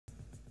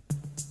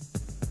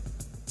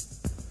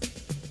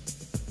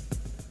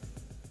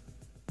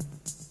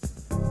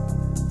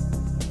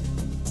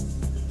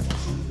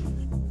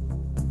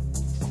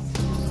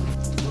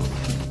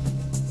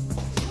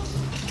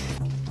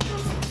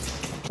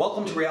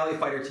Welcome to Reality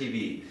Fighter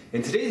TV.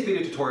 In today's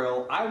video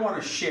tutorial, I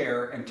want to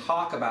share and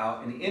talk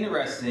about an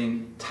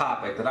interesting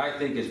topic that I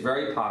think is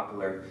very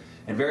popular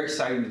and very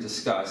exciting to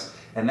discuss.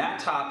 And that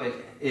topic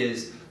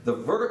is the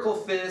vertical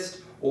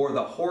fist or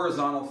the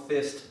horizontal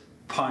fist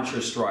punch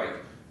or strike.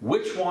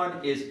 Which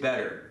one is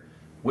better?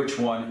 Which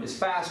one is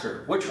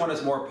faster? Which one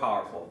is more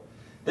powerful?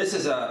 This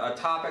is a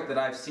topic that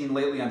I've seen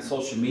lately on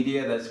social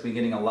media that's been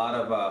getting a lot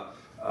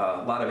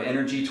of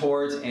energy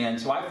towards,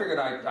 and so I figured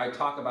I'd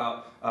talk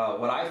about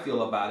what I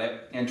feel about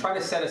it and try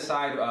to set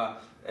aside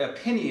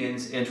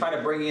opinions and try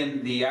to bring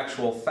in the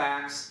actual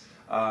facts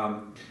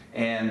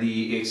and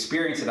the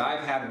experience that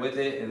I've had with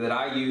it and that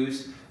I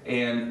use,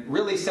 and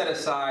really set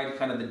aside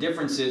kind of the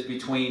differences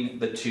between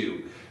the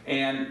two.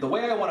 And the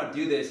way I want to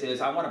do this is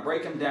I want to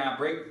break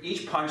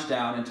each punch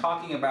down and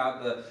talking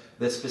about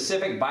the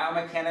specific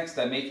biomechanics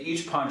that make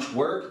each punch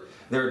work,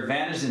 their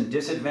advantages and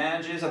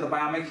disadvantages of the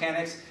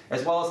biomechanics,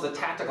 as well as the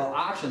tactical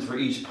options for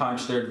each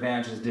punch, their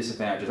advantages and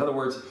disadvantages. In other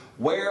words,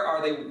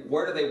 where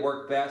do they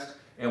work best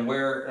and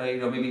where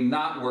maybe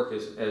not work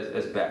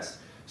as best.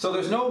 So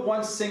there's no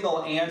one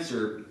single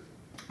answer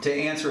to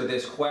answer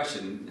this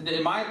question.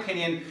 In my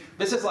opinion,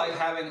 this is like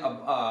having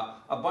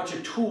a bunch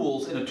of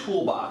tools in a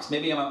toolbox.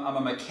 Maybe I'm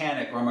a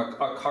mechanic or I'm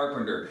a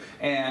carpenter,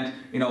 and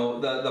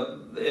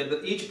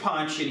each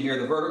punch in here,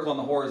 the vertical and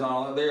the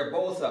horizontal, they are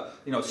both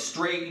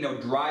straight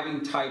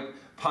driving type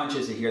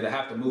punches in here that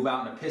have to move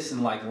out in a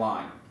piston-like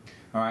line.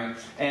 All right,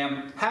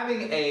 and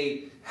having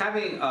a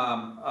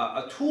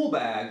tool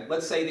bag,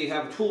 let's say they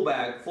have a tool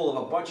bag full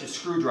of a bunch of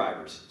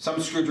screwdrivers. Some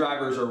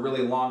screwdrivers are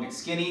really long and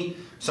skinny,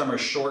 some are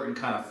short and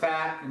kind of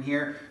fat in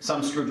here,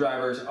 some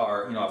screwdrivers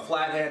are a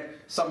flathead,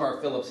 some are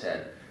a Phillips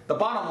head. The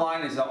bottom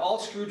line is that all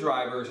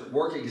screwdrivers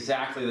work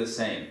exactly the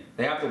same.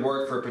 They have to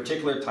work for a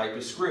particular type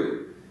of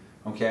screw,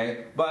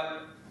 okay?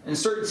 But in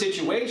certain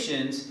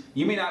situations,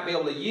 you may not be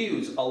able to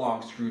use a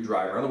long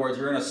screwdriver. In other words,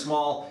 you're in a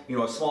small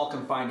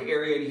confined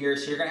area in here,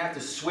 so you're going to have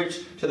to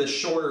switch to the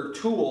shorter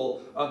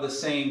tool of the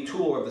same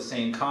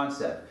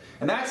concept.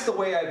 And that's the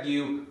way I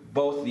view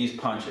both these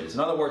punches. In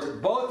other words,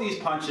 both these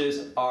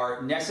punches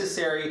are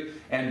necessary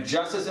and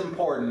just as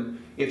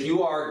important if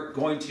you are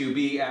going to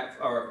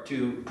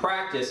to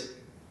practice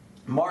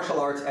martial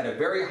arts at a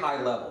very high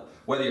level.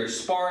 Whether you're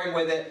sparring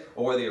with it,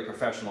 or whether you're a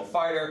professional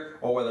fighter,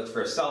 or whether it's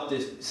for a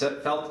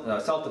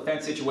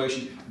self-defense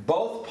situation,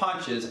 both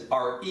punches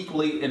are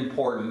equally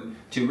important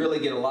to really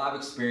get a lot of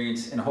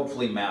experience and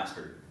hopefully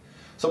master.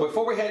 So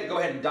before we go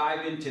ahead and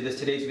dive into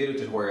today's video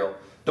tutorial,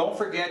 don't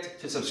forget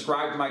to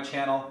subscribe to my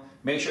channel.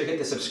 Make sure you hit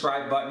the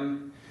subscribe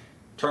button,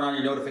 turn on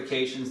your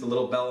notifications, the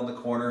little bell in the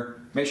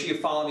corner. Make sure you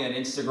follow me on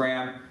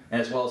Instagram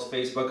and as well as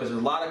Facebook, because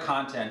there's a lot of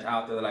content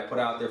out there that I put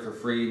out there for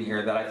free in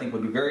here that I think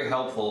would be very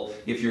helpful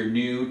if you're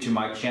new to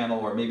my channel,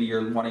 or maybe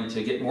you're wanting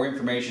to get more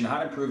information on how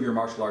to improve your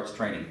martial arts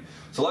training.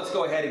 So let's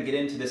go ahead and get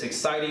into this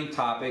exciting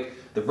topic,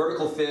 the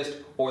vertical fist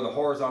or the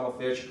horizontal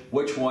fist.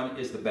 Which one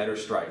is the better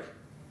strike?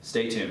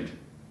 Stay tuned.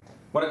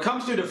 When it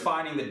comes to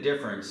defining the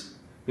difference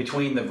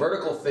between the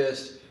vertical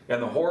fist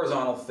and the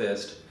horizontal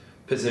fist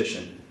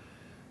position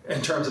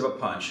in terms of a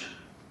punch,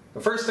 the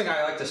first thing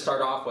I like to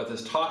start off with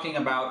is talking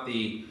about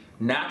the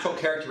natural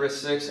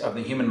characteristics of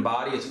the human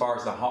body as far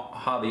as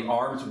how the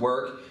arms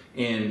work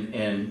in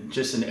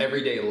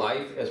everyday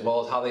life, as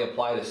well as how they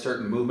apply to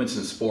certain movements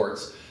in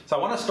sports. So I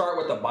want to start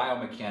with the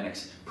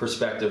biomechanics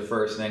perspective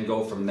first and then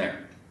go from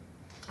there.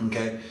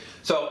 Okay,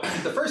 so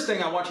the first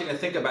thing I want you to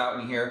think about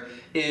in here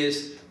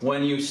is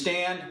when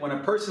a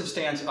person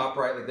stands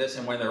upright like this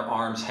and when their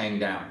arms hang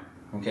down.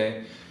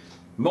 Okay,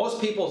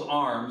 most people's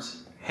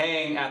arms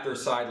hang at their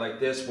side like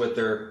this with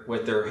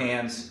their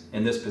hands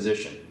in this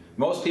position.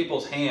 Most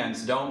people's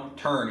hands don't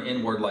turn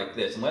inward like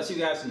this. Unless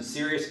you have some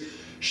serious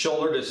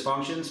shoulder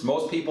dysfunctions,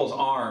 most people's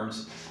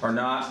arms are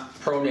not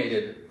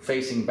pronated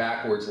facing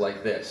backwards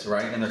like this,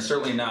 right? And they're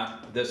certainly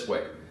not this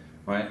way,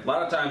 right? A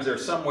lot of times they're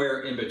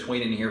somewhere in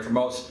between in here for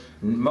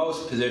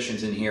most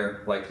positions in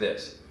here like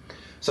this.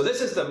 So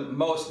this is the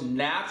most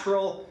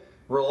natural,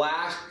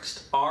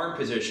 relaxed arm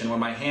position when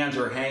my hands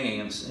are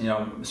hanging, and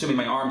assuming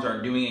my arms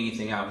aren't doing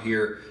anything out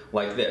here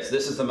like this.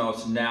 This is the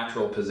most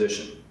natural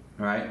position,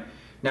 right?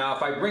 Now,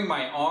 if I bring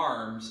my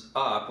arms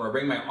up, or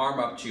bring my arm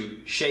up to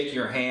shake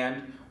your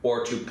hand,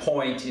 or to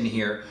point in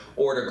here,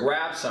 or to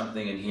grab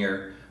something in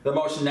here, the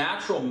most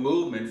natural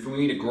movement for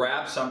me to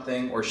grab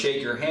something or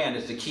shake your hand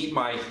is to keep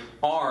my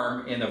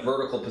arm in a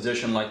vertical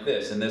position like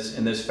this, in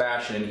this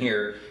fashion in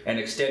here, and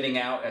extending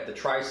out at the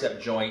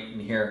tricep joint in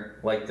here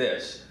like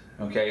this,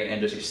 okay,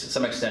 and just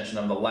some extension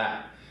of the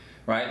lat,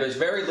 right? There's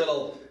very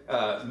little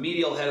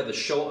medial head of the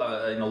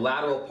shoulder,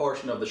 lateral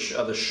portion of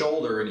the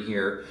shoulder in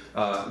here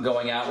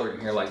going outward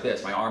in here like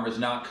this. My arm is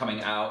not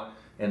coming out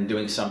and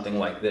doing something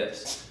like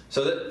this.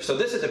 So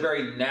this is a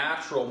very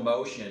natural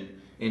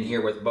motion in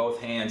here with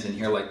both hands in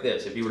here like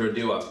this. If you were to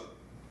do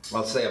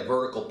let's say a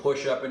vertical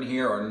push-up in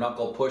here, or a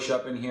knuckle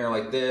push-up in here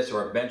like this,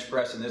 or a bench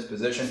press in this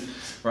position,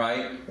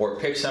 right? Or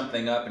pick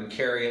something up and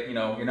carry it. You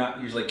know, you're not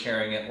usually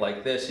carrying it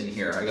like this in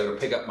here. I go to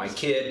pick up my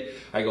kid,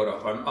 I go to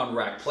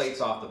unrack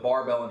plates off the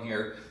barbell in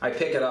here. I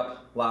pick it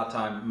up a lot of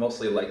time,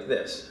 mostly like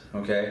this,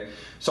 okay?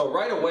 So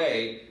right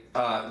away,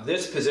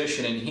 this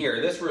position in here,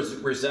 this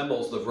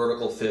resembles the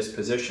vertical fist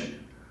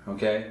position,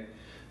 okay?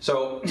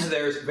 So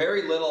there's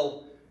very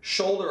little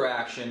shoulder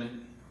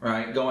action,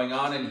 right, going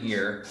on in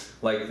here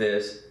like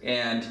this,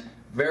 and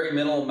very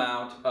minimal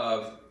amount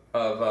of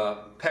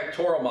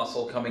pectoral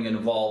muscle coming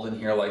involved in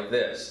here like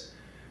this.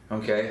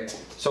 Okay,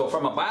 so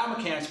from a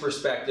biomechanics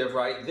perspective,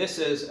 right, this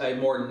is a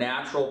more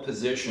natural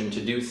position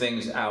to do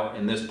things out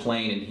in this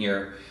plane in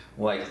here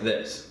like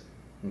this.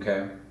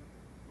 Okay,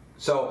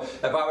 so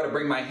if I were to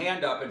bring my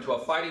hand up into a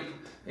fighting,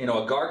 you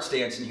know, a guard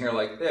stance in here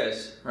like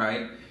this,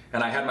 right,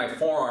 and I had my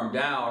forearm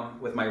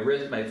down with my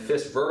wrist, my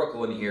fist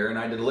vertical in here, and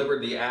I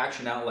delivered the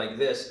action out like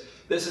this.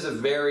 This is a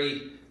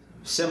very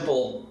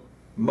simple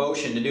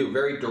motion to do,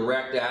 very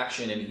direct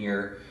action in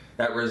here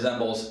that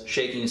resembles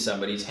shaking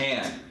somebody's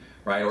hand,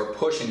 right, or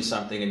pushing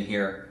something in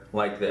here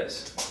like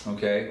this,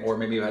 okay, or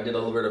maybe I did a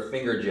little bit of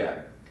finger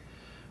jab.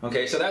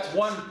 Okay, so that's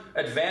one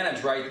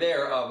advantage right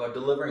there of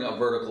delivering a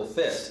vertical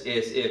fist.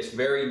 It's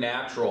very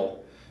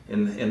natural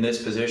in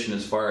this position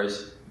as far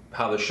as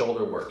how the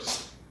shoulder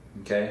works,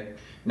 okay.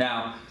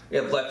 Now,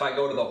 if I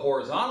go to the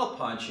horizontal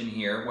punch in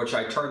here, which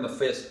I turn the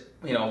fist,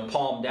 you know,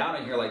 palm down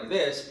in here like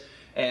this,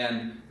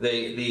 and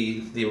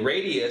the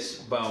radius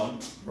bone,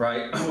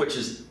 right, which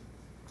is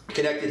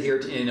connected here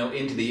to, you know,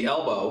 into the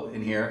elbow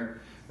in here,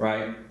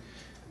 right,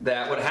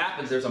 that what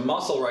happens, there's a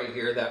muscle right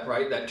here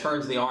that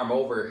turns the arm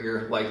over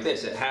here like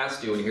this. It has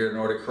to in here in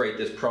order to create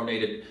this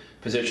pronated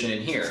position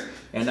in here.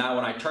 And now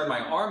when I turn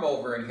my arm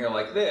over in here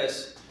like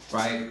this,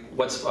 right,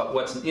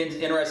 what's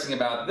interesting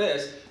about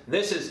this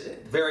is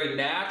very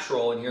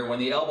natural in here. When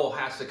the elbow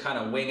has to kind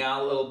of wing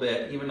out a little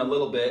bit, even a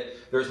little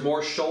bit, there's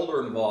more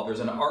shoulder involved. There's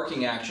an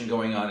arcing action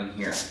going on in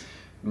here.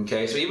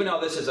 Okay, so even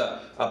though this is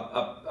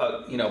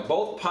you know,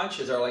 both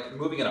punches are like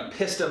moving in a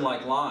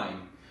piston-like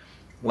line,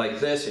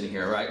 like this in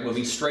here, right,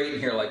 moving straight in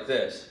here like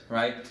this,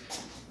 right.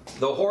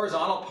 The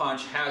horizontal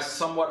punch has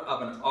somewhat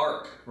of an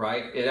arc,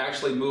 right. It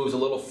actually moves a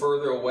little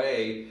further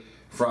away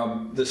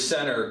from the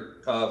center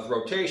of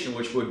rotation,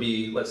 which would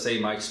be, let's say,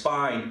 my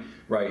spine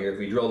right here. If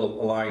we drill a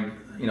line,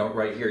 you know,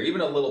 right here,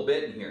 even a little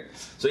bit in here.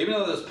 So even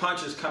though this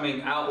punch is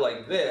coming out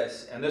like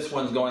this, and this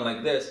one's going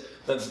like this,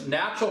 the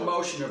natural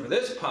motion of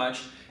this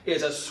punch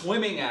is a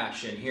swimming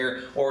action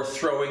here, or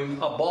throwing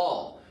a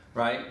ball,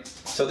 right?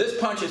 So this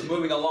punch is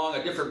moving along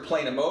a different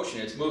plane of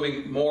motion. It's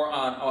moving more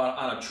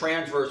on a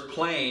transverse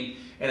plane,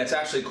 and it's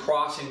actually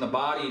crossing the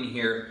body in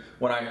here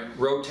when I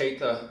rotate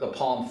the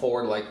palm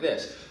forward like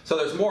this. So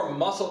there's more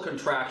muscle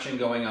contraction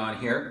going on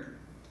here,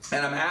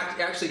 and I'm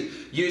actually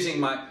using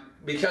my,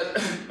 because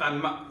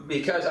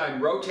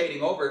I'm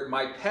rotating over,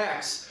 my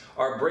pecs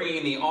are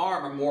bringing the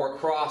arm more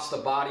across the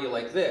body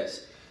like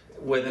this.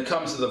 When it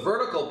comes to the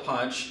vertical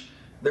punch,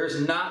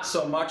 there's not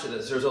so much of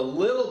this. There's a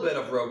little bit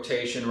of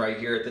rotation right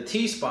here at the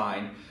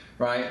T-spine,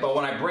 right? But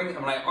when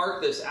I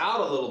arc this out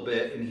a little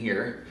bit in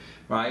here,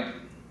 right,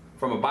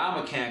 from a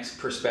biomechanics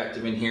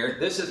perspective in here,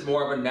 this is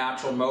more of a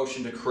natural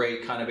motion to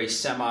create kind of a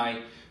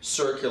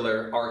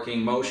semi-circular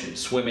arcing motion,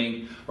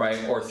 swimming,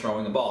 right, or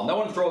throwing a ball. No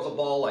one throws a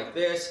ball like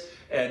this,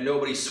 and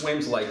nobody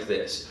swims like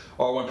this.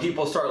 Or when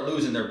people start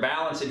losing their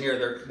balance in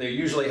here, they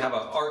usually have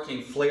an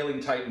arcing, flailing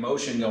type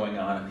motion going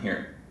on in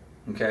here,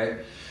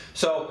 okay?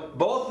 So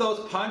both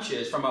those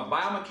punches, from a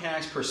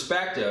biomechanics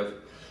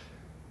perspective,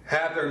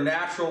 have their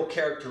natural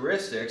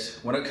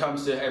characteristics when it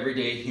comes to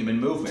everyday human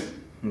movement.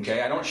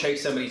 Okay, I don't shake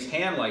somebody's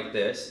hand like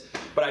this,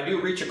 but I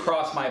do reach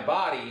across my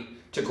body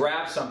to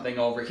grab something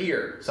over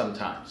here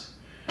sometimes.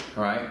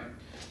 All right.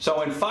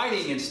 So in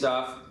fighting and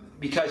stuff,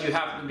 because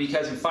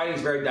in fighting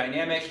is very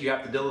dynamic, you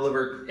have to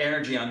deliver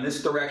energy on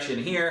this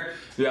direction here.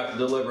 You have to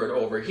deliver it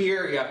over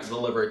here. You have to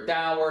deliver it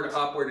downward,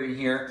 upward in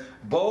here.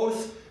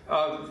 Both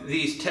of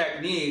these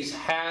techniques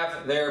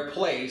have their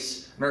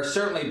place, and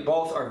certainly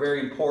both are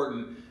very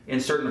important in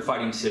certain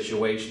fighting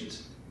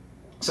situations.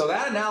 So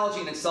that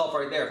analogy in itself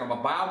right there, from a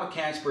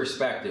biomechanics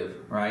perspective,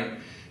 right,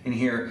 in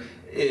here,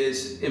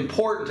 is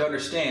important to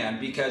understand,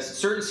 because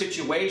certain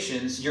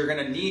situations you're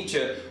going to need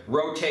to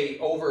rotate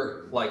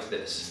over like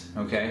this,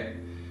 okay?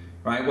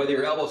 Right? Whether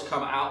your elbows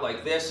come out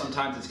like this,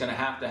 sometimes it's going to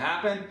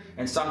happen,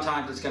 and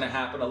sometimes it's going to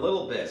happen a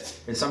little bit,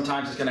 and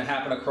sometimes it's going to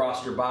happen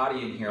across your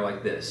body in here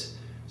like this.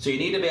 So you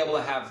need to be able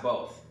to have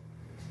both.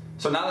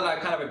 So now that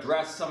I've kind of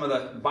addressed some of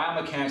the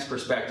biomechanics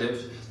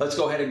perspective, let's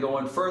go ahead and go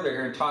on further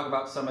here and talk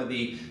about some of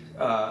the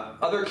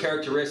other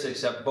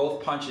characteristics that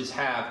both punches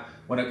have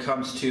when it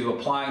comes to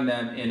applying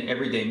them in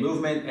everyday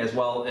movement as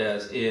well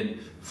as in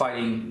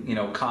fighting, you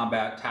know,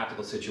 combat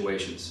tactical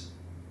situations.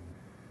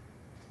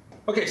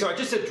 Okay, so I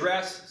just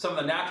addressed some of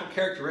the natural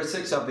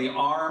characteristics of the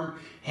arm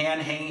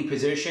hand hanging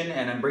position,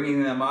 and I'm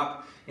bringing them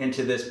up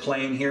into this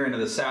plane here, into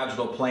the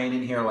sagittal plane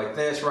in here like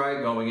this,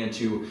 right? Going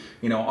into,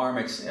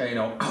 arm,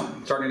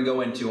 starting to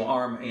go into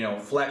arm,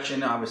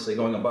 flexion, obviously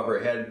going above her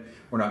head.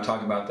 We're not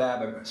talking about that,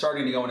 but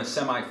starting to go into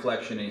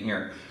semi-flexion in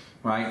here,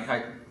 right?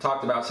 I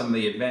talked about some of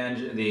the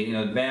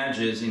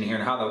advantages in here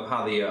and how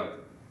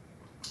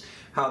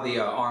the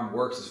arm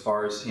works as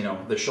far as,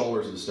 the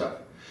shoulders and stuff.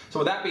 So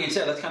with that being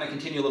said, let's kind of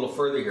continue a little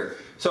further here.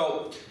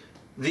 So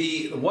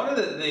one of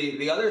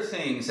the other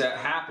things that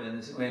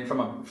happens, and from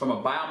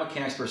a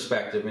biomechanics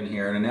perspective in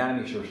here, an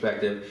anatomy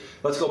perspective,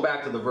 let's go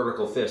back to the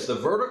vertical fist. The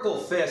vertical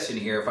fist in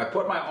here, if I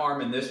put my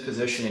arm in this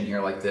position in here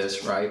like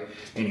this, right,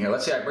 in here,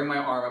 let's say I bring my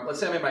arm up,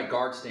 let's say I'm in my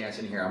guard stance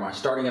in here, I'm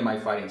starting in my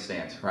fighting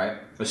stance, right,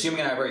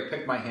 assuming I've already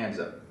picked my hands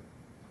up.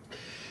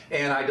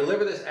 And I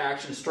deliver this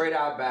action straight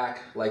out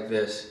back like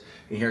this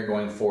in here,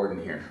 going forward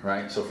in here,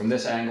 right, so from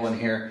this angle in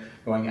here,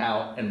 going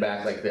out and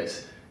back like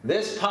this.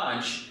 This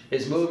punch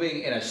is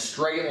moving in a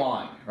straight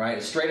line, right?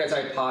 As straight as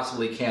I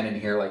possibly can in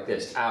here like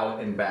this, out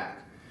and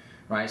back,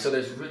 right? So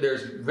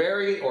there's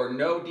very or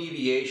no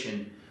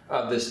deviation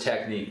of this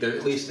technique.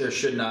 At least there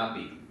should not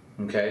be,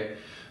 okay?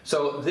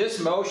 So this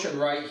motion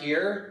right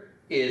here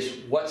is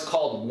what's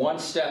called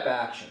one-step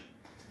action,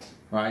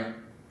 right?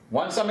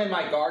 Once I'm in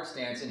my guard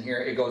stance in here,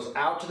 it goes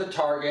out to the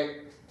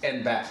target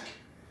and back,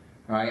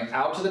 right?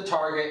 Out to the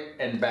target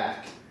and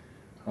back,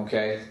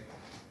 okay?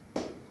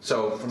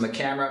 So from the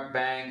camera,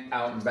 bang,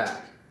 out and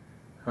back,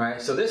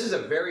 right? So this is a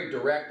very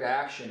direct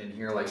action in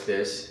here like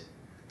this,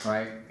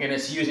 right? And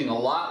it's using a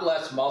lot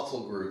less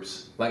muscle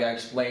groups, like I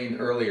explained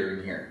earlier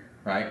in here,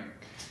 right?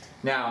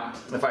 Now,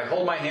 if I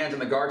hold my hands in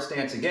the guard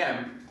stance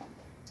again,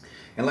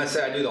 and let's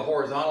say I do the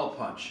horizontal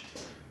punch,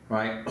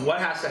 right? What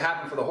has to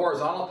happen for the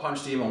horizontal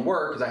punch to even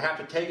work is I have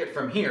to take it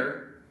from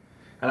here,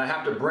 and I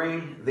have to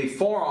bring the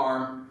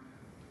forearm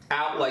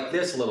out like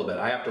this a little bit.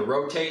 I have to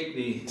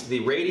rotate the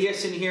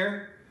radius in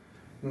here,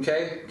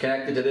 okay,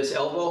 connected to this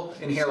elbow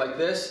in here like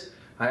this.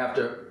 I have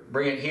to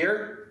bring it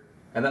here,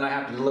 and then I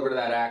have to deliver to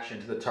that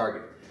action to the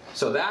target.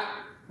 So that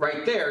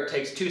right there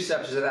takes 2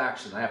 steps of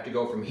action. I have to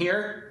go from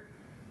here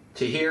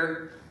to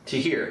here to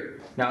here.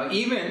 Now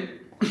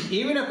even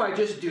if I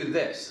just do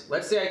this,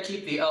 let's say I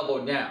keep the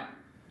elbow down,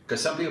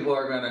 because some people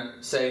are going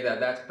to say that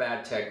that's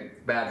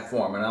bad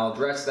form, and I'll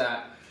address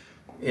that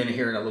in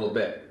here in a little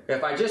bit.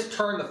 If I just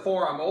turn the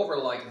forearm over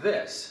like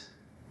this,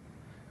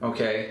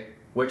 okay,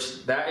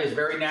 which that is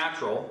very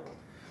natural,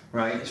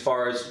 right, as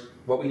far as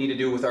what we need to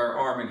do with our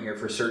arm in here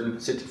for certain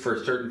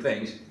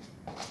things.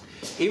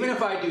 Even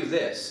if I do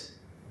this,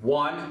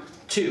 1,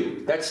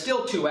 2, that's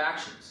still 2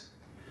 actions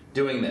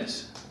doing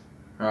this,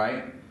 all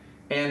right?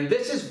 And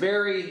this is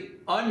very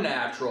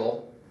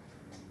unnatural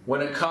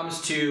when it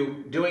comes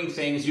to doing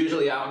things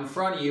usually out in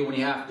front of you when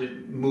you have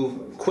to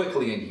move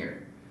quickly in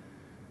here,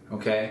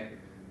 okay?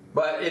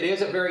 But it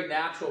is a very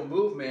natural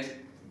movement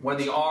when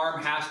the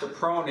arm has to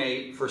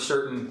pronate for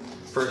certain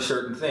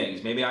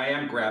things. Maybe I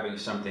am grabbing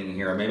something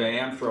here, or maybe I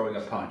am throwing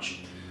a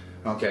punch.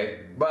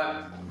 Okay,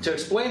 but to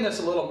explain this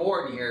a little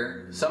more in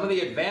here, some of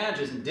the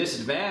advantages and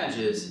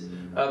disadvantages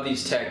of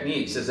these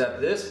techniques is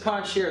that this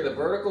punch here, the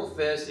vertical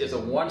fist, is a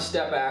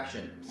one-step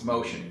action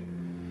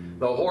motion.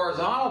 The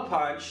horizontal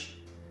punch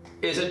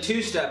is a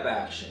 2-step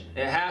action.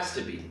 It has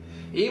to be.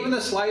 Even the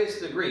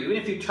slightest degree, even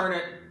if you turn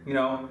it,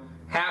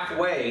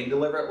 halfway and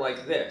deliver it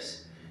like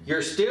this,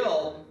 you're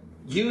still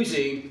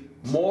using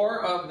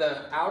more of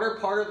the outer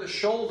part of the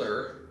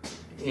shoulder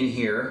in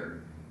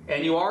here,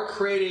 and you are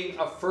creating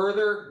a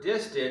further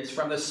distance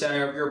from the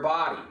center of your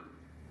body.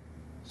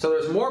 So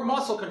there's more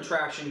muscle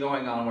contraction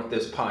going on with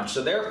this punch,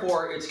 so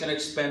therefore it's going to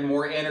expend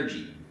more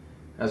energy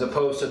as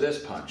opposed to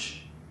this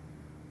punch.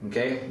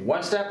 Okay,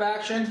 1-step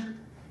action,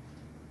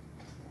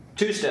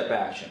 2-step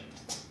action.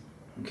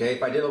 Okay,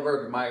 if I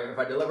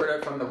deliver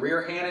it from the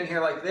rear hand in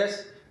here like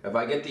this, if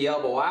I get the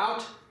elbow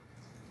out,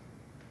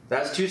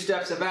 that's 2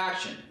 steps of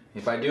action.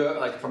 If I do it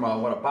like from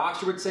what a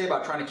boxer would say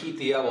about trying to keep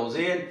the elbows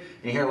in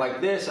here like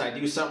this, and I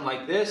do something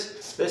like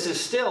this is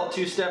still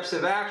 2 steps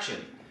of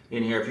action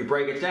in here. If you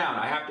break it down,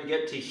 I have to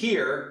get to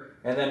here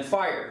and then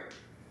fire.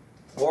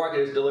 Or I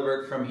can just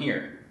deliver it from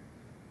here.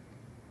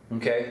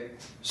 Okay?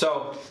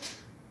 So,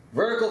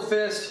 vertical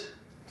fist,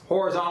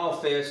 horizontal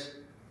fist,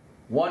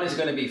 one is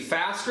going to be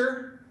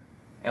faster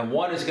and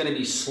one is going to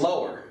be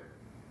slower.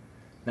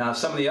 Now,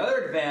 some of the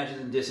other advantages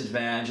and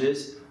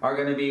disadvantages are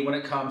going to be when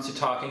it comes to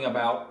talking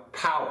about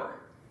power.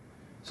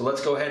 So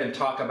let's go ahead and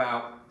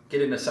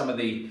get into some of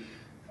the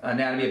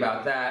anatomy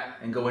about that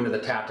and go into the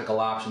tactical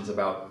options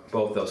about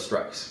both those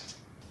strikes.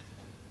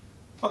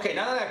 Okay,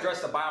 now that I've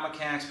addressed the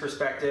biomechanics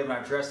perspective and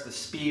I've addressed the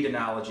speed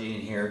analogy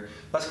in here,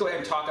 let's go ahead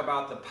and talk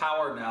about the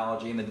power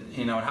analogy and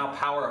and how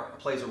power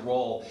plays a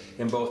role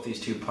in both these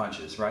 2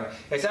 punches, right?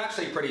 It's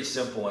actually pretty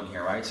simple in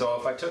here, right? So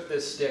if I took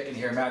this stick in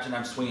here, imagine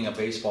I'm swinging a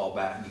baseball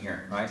bat in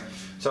here, right?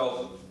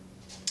 So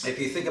if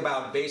you think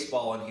about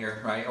baseball in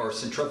here, right, or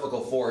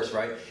centrifugal force,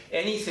 right,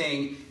 any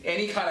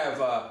kind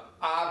of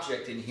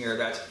object in here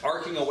that's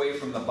arcing away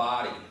from the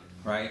body,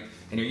 right?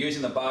 And you're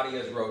using the body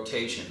as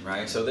rotation,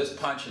 right? So this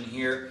punch in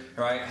here,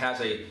 right, has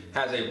a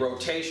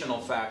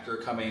rotational factor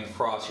coming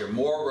across here,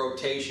 more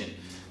rotation.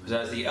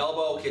 Because as the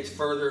elbow gets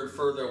further and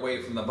further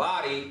away from the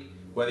body,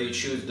 whether you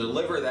choose to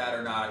deliver that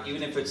or not,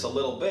 even if it's a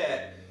little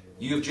bit,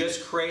 you've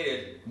just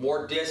created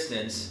more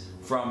distance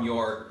from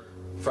your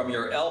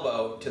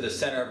elbow to the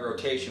center of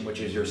rotation,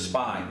 which is your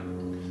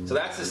spine. So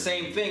that's the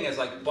same thing as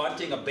like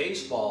bunting a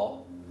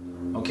baseball.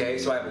 Okay,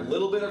 so I have a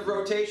little bit of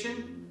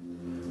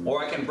rotation,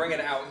 or I can bring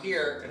it out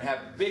here and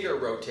have bigger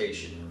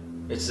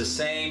rotation. It's the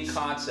same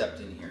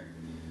concept in here,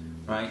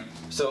 right?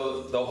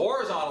 So the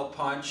horizontal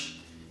punch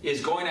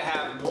is going to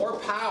have more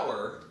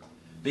power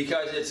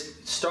because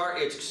it's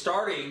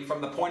starting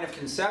from the point of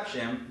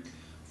conception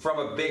from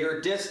a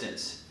bigger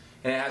distance.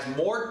 And it has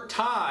more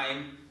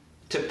time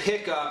to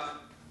pick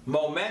up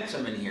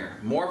momentum in here,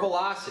 more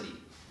velocity,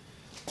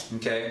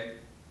 okay?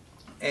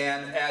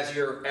 And as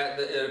you're,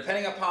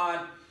 depending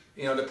upon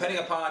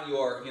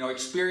your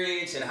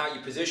experience and how you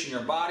position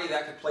your body,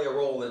 that could play a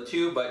role in it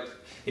too. But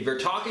if you're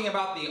talking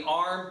about the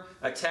arm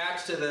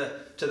attached to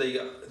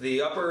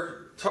the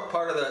upper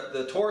part of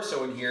the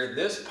torso in here,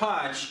 this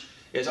punch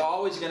is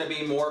always going to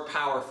be more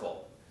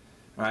powerful,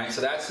 right?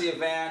 So that's the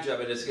advantage of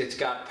it. It's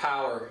got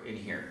power in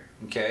here,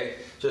 okay?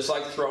 Just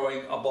like throwing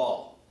a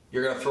ball.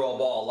 You're going to throw a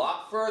ball a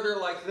lot further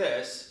like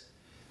this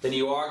than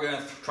you are going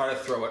to try to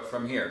throw it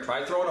from here.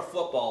 Try throwing a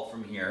football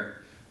from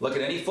here. Look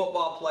at any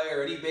football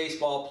player, any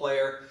baseball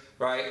player,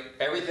 right?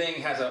 Everything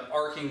has an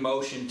arcing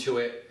motion to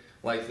it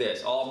like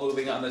this, all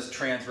moving on this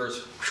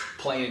transverse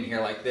plane in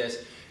here like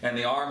this. And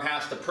the arm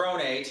has to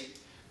pronate,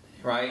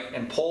 right,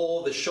 and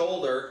pull the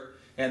shoulder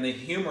and the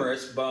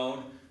humerus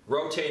bone,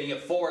 rotating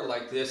it forward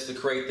like this to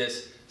create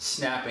this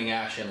snapping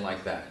action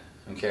like that,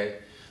 okay?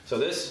 So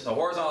the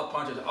horizontal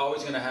punch is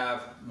always going to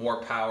have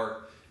more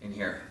power in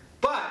here.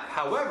 But,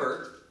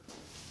 however,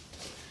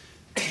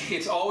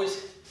 it's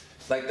always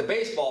like the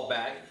baseball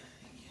bat,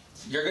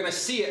 you're going to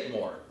see it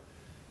more,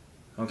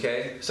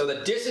 okay? So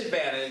the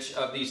disadvantage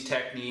of these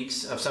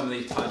techniques, of some of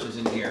these punches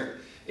in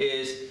here,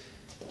 is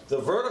the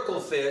vertical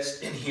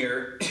fist in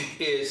here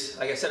is,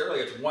 like I said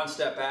earlier, it's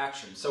one-step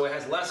action, so it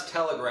has less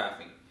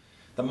telegraphing.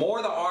 The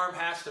more the arm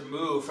has to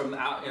move from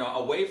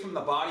away from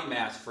the body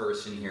mass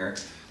first in here,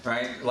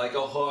 right? Like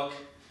a hook,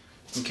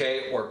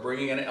 okay, or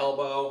bringing an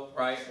elbow,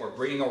 right, or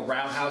bringing a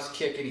roundhouse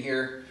kick in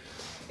here.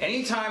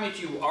 Anytime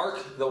that you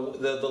arc the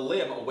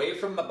limb away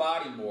from the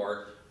body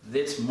more,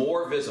 it's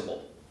more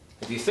visible.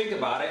 If you think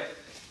about it,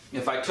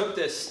 if I took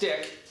this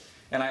stick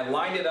and I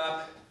lined it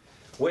up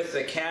with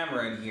the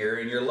camera in here,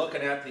 and you're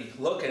looking at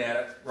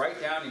it right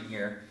down in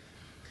here,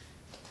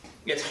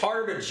 it's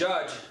harder to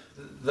judge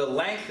the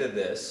length of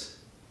this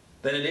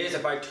than it is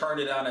if I turned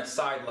it on its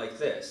side like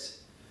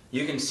this.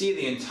 You can see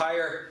the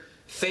entire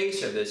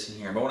face of this in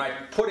here, but when I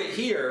put it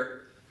here,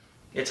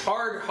 it's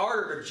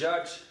harder to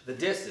judge the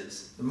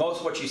distance.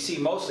 What you see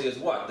mostly is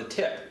what? The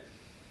tip.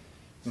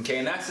 Okay,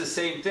 and that's the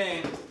same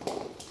thing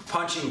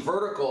punching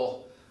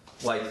vertical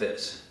like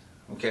this.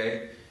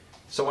 Okay,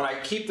 so when I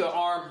keep the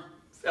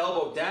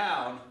elbow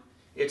down,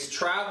 it's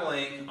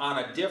traveling on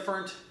a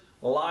different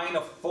line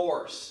of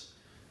force.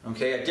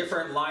 Okay, a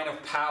different line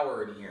of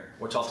power in here,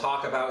 which I'll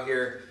talk about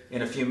here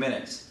in a few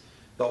minutes.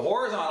 The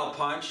horizontal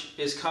punch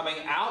is coming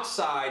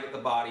outside the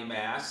body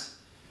mass,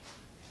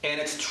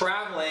 and it's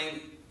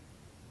traveling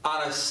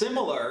on a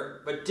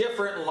similar but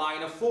different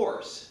line of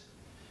force.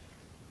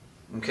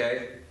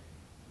 Okay?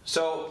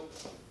 So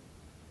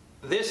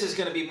this is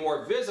going to be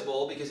more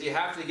visible because you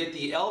have to get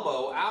the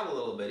elbow out a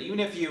little bit. Even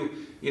if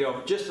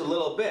just a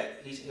little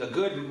bit. A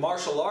good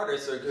martial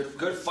artist or a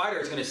good fighter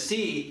is going to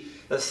see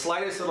the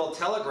slightest little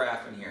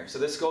telegraph in here. So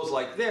this goes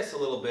like this a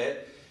little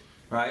bit,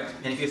 right?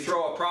 And if you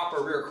throw a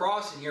proper rear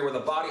cross in here where the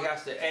body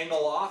has to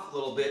angle off a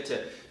little bit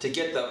to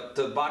get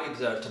the body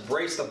to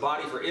brace the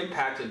body for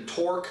impact and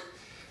torque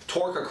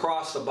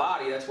across the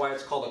body, that's why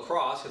it's called a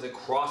cross, because it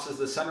crosses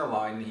the center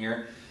line in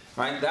here,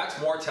 right? That's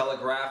more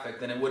telegraphic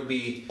than it would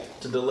be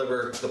to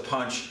deliver the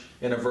punch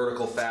in a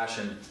vertical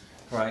fashion,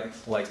 right,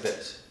 like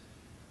this.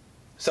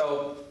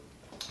 So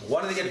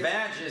one of the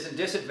advantages and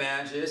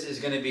disadvantages is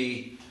going to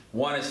be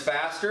one is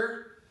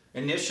faster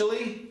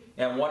initially,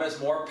 and one is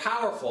more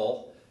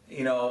powerful,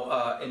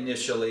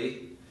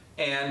 initially,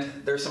 and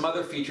there's some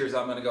other features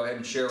I'm going to go ahead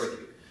and share with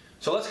you.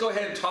 So let's go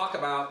ahead and talk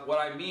about what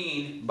I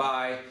mean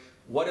by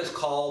what is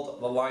called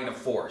the line of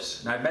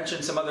force. And I have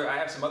some other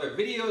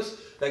videos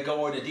that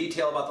go into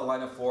detail about the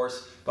line of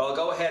force, but I'll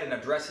go ahead and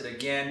address it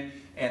again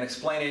and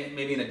explain it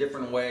maybe in a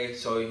different way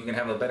so you can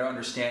have a better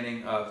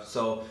understanding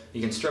so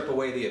you can strip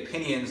away the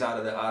opinions out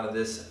of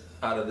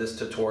this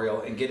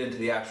tutorial and get into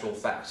the actual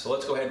facts. So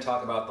let's go ahead and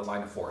talk about the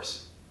line of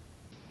force.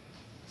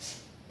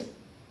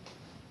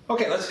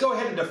 Okay, let's go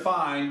ahead and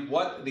define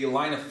what the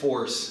line of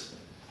force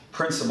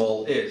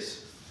principle is.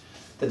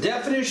 The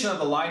definition of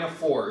the line of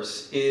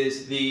force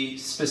is the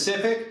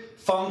specific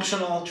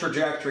functional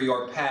trajectory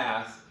or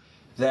path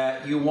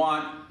that you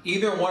want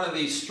either one of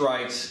these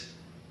strikes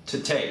to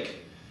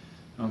take.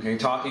 Okay,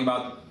 talking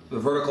about the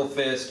vertical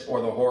fist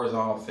or the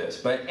horizontal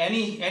fist. But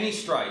any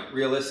strike,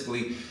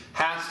 realistically,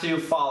 has to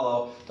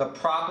follow the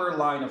proper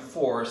line of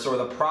force or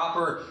the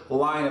proper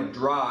line of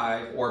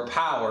drive or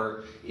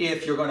power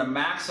if you're going to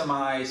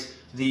maximize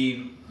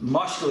the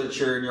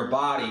musculature in your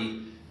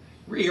body,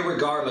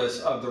 irregardless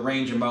of the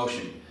range of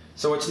motion.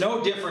 So it's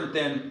no different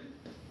than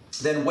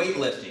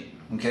weightlifting.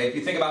 Okay, if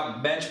you think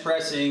about bench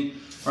pressing,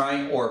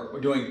 right,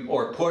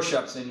 or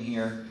push-ups in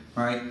here,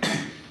 right?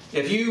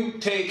 If you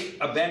take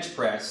a bench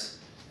press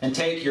and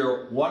take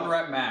your 1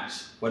 rep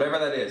max, whatever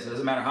that is, it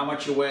doesn't matter how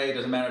much you weigh, it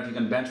doesn't matter if you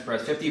can bench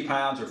press 50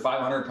 pounds or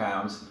 500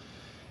 pounds,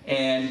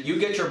 and you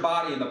get your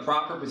body in the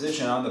proper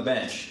position on the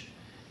bench,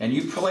 and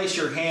you place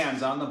your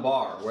hands on the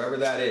bar, wherever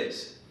that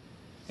is,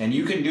 and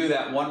you can do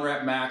that 1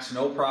 rep max,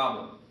 no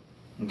problem,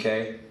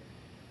 okay?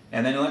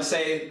 And then let's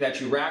say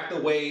that you rack the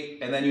weight,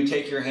 and then you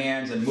take your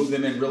hands and move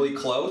them in really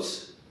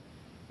close,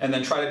 and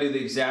then try to do the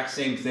exact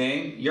same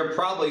thing, you're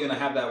probably going to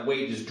have that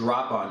weight just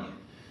drop on you.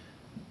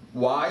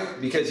 Why?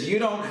 Because you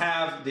don't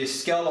have the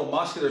skeletal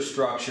muscular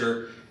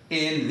structure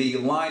in the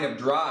line of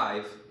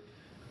drive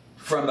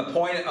from the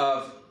point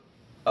of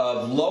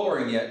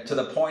lowering it to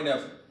the point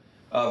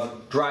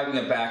of driving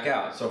it back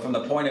out. So from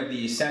the point of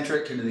the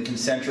eccentric into the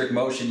concentric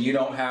motion, you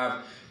don't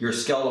have your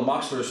skeletal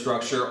muscular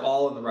structure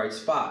all in the right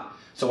spot.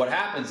 So what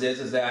happens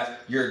is that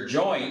your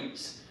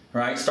joints,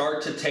 right,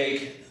 start to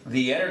take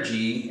the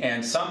energy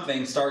and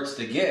something starts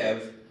to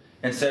give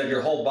instead of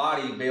your whole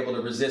body be able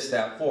to resist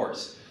that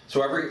force.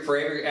 So for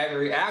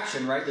every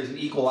action, right, there's an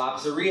equal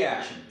opposite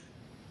reaction.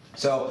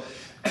 So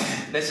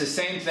this is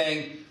the same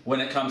thing when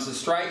it comes to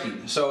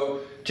striking.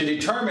 So to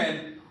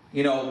determine,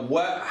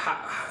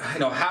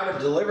 how to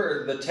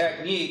deliver the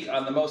technique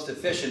on the most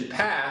efficient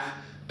path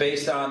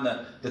based on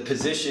the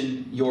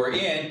position you're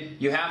in,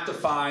 you have to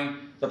find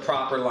the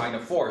proper line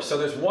of force. So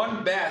there's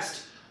one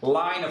best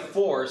line of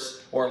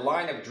force or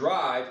line of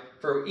drive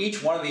for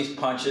each one of these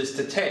punches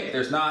to take.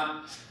 There's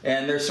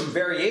some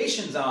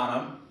variations on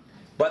them,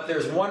 but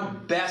there's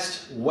one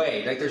best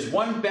way. Like there's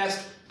one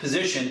best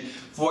position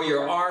for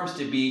your arms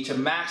to be to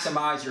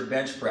maximize your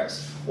bench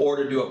press or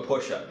to do a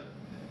push-up.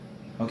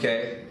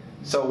 Okay?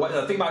 So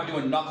the thing about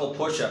doing knuckle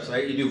push-ups,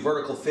 right? You do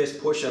vertical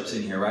fist push-ups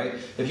in here, right?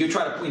 If you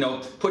try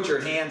to, put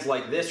your hands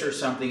like this or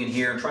something in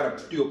here and try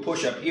to do a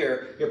push-up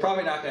here, you're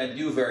probably not going to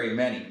do very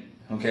many.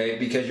 Okay,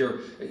 because your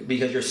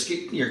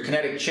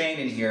kinetic chain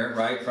in here,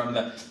 right,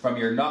 from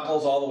your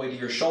knuckles all the way to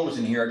your shoulders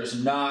in here, are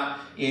just not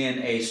in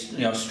a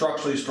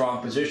structurally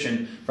strong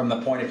position from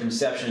the point of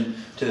conception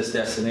to this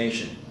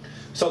destination.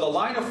 So the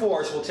line of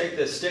force, we'll take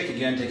this stick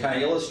again to kind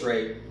of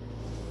illustrate,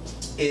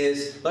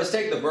 is let's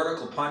take the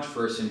vertical punch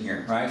first in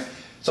here, right?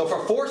 So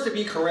for force to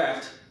be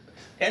correct,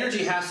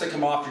 energy has to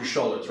come off your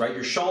shoulders, right?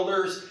 Your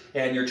shoulders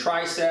and your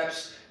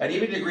triceps. And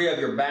even a degree of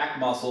your back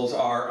muscles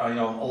are,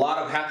 a lot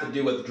of have to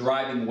do with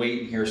driving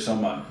weight in here so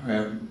much,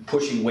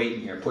 pushing weight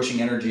in here,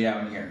 pushing energy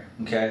out in here,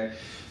 okay?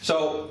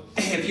 So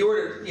if you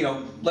were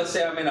to, let's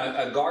say I'm in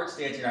a guard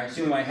stance here, I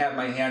assume I have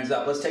my hands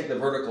up. Let's take the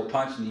vertical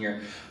punch in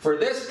here. For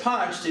this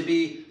punch to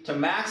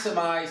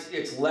maximize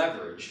its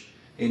leverage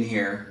in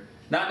here,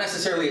 not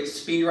necessarily its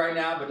speed right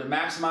now, but to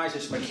maximize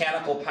its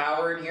mechanical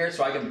power in here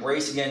so I can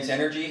brace against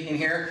energy in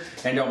here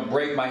and don't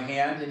break my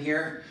hand in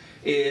here,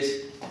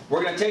 is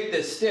we're going to take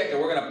this stick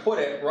and we're going to put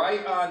it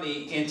right on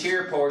the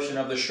interior portion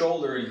of the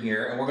shoulder in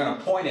here, and we're going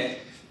to point it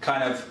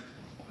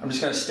I'm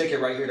just going to stick it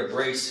right here to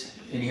brace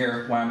in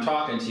here when I'm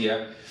talking to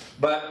you.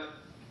 But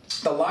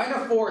the line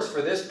of force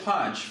for this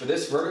punch, for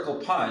this vertical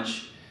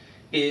punch,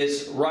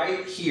 is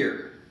right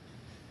here.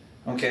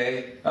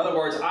 Okay? In other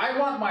words, I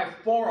want my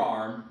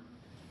forearm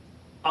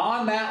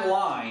on that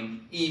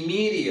line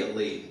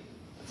immediately.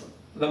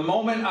 The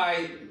moment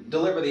I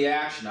deliver the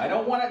action. I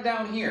don't want it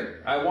down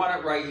here. I want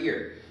it right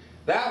here.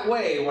 That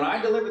way, when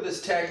I deliver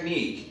this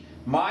technique,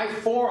 my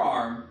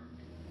forearm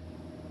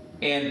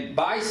and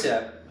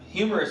bicep,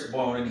 humerus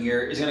bone in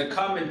here, is going to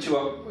come into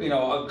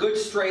a good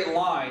straight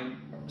line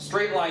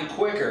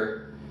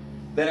quicker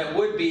than it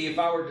would be if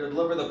I were to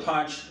deliver the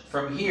punch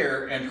from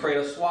here and create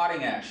a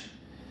swatting action.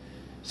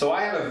 So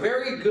I have a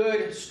very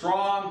good,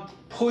 strong,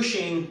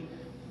 pushing,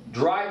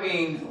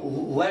 driving,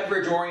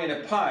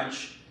 leverage-oriented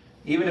punch,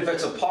 even if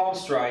it's a palm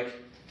strike,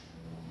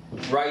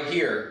 right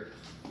here,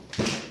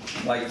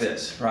 like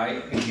this,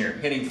 right in here,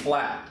 hitting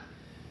flat.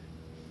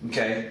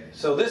 Okay,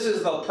 so this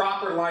is the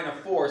proper line of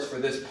force for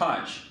this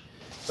punch.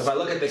 So if I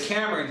look at the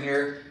camera in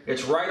here,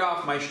 it's right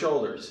off my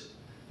shoulders.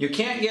 You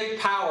can't get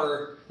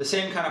power, the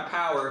same kind of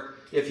power,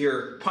 if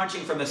you're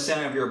punching from the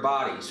center of your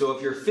body. So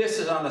if your fist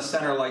is on the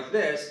center like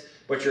this,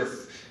 but you're,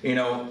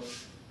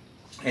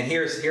 and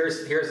here's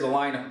the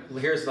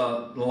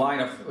line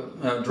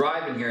of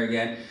drive in here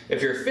again.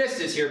 If your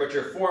fist is here, but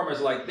your forearm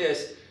is like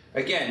this,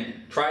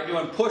 again, try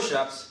doing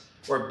push-ups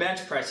or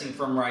bench pressing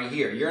from right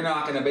here. You're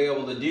not going to be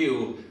able to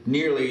do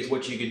nearly as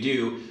what you could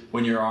do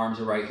when your arms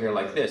are right here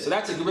like this. So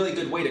that's a really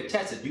good way to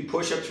test it. Do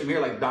push-ups from here,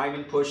 like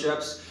diamond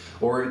push-ups,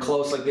 or in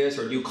close like this,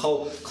 or do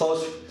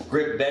close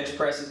grip bench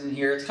presses in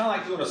here. It's kind of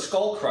like doing a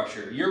skull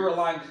crusher. You're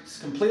relying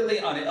completely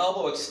on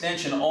elbow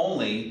extension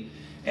only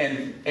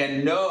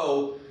and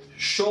no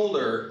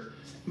shoulder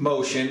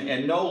motion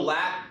and no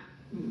lat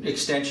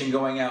extension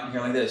going out in here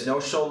like this. No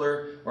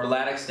shoulder or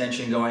lat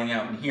extension going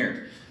out in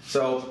here.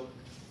 So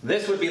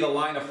this would be the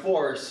line of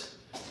force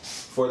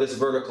for this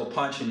vertical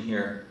punch in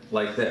here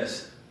like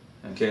this.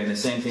 Okay, and the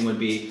same thing would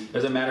be,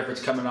 doesn't matter if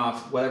it's coming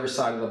off whatever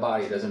side of the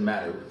body, it doesn't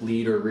matter,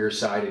 lead or rear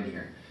side in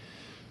here.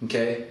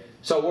 Okay,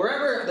 so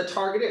wherever the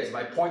target is, if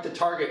I point the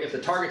target, if the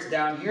target's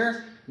down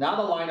here, now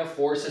the line of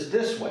force is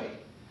this way.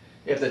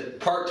 If the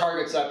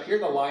target's up here,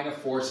 the line of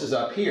force is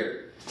up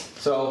here.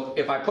 So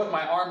if I put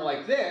my arm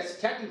like this,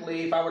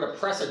 technically if I were to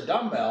press a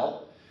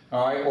dumbbell,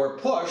 all right, or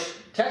push,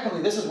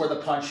 technically this is where the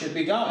punch should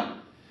be going.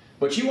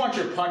 But you want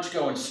your punch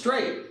going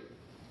straight.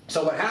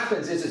 So what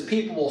happens is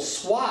people will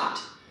squat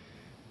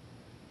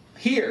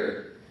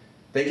here,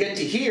 they get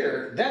to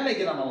here, then they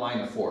get on the line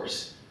of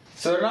force.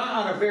 So they're not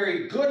on a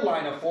very good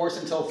line of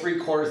force until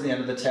 3/4 of the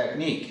end of the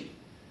technique.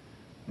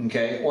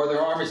 Okay, or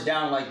their arm is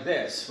down like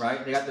this,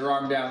 right? They got their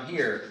arm down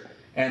here,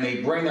 and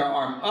they bring their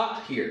arm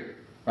up here,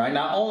 right?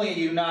 Not only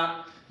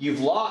you've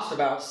lost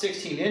about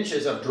 16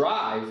 inches of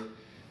drive,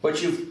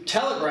 but you've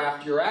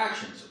telegraphed your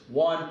actions.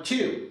 1,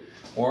 2,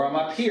 or I'm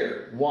up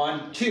here,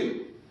 1,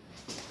 2.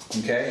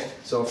 Okay,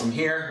 so from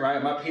here, right,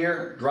 I'm up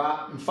here,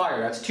 drop and fire.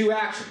 That's 2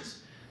 actions.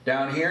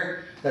 Down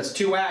here, that's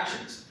 2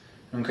 actions.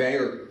 Okay,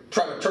 or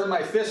try to turn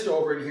my fist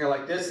over in here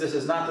like this. This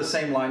is not the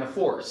same line of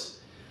force.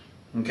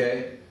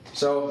 Okay,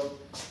 so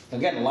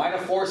again, the line of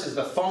force is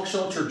the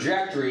functional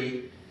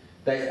trajectory,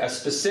 a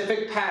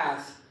specific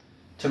path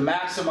to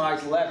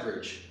maximize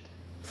leverage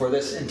for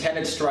this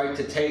intended strike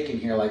to take in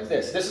here like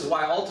this. This is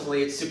why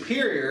ultimately it's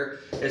superior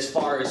as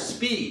far as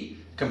speed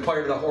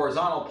compared to the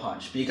horizontal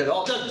punch, because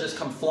all it does is just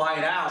come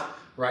flying out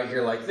right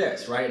here like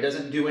this, right? It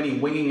doesn't do any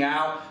winging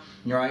out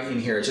right in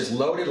here. It's just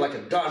loaded like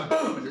a gun,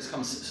 boom, it just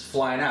comes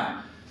flying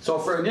out. So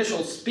for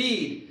initial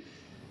speed,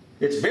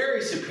 it's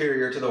very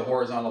superior to the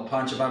horizontal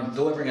punch if I'm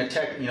delivering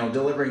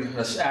delivering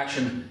this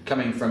action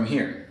coming from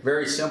here.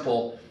 Very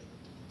simple,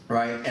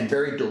 right, and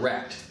very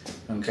direct.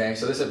 Okay,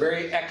 so this is a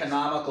very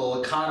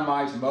economical,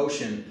 economized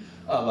motion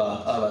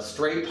of a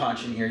straight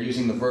punch in here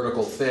using the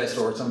vertical fist,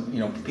 or some,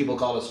 people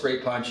call it a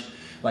straight punch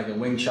like in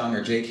Wing Chun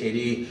or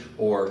JKD,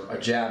 or a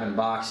jab in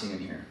boxing in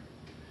here.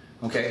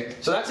 Okay,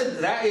 so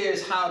that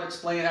is how to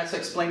explain, that's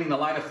explaining the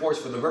line of force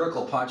for the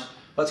vertical punch.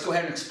 Let's go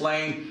ahead and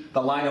explain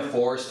the line of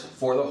force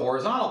for the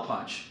horizontal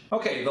punch.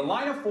 Okay, the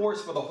line of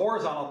force for the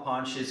horizontal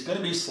punch is going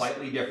to be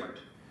slightly different.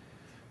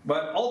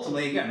 But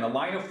ultimately, again, the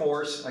line of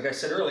force, like I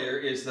said earlier,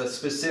 is the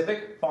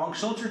specific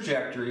functional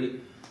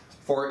trajectory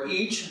for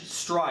each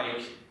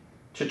strike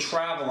to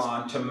travel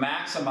on to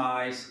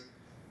maximize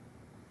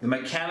the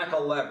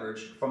mechanical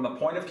leverage from the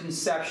point of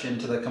conception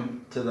to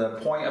the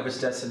point of its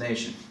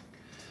destination.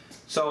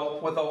 So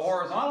with the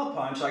horizontal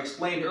punch, I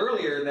explained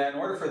earlier that in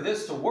order for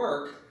this to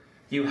work,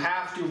 you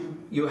have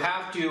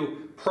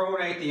to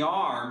pronate the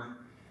arm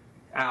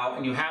out,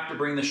 and you have to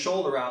bring the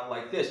shoulder out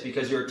like this,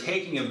 because you're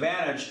taking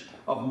advantage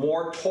of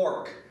more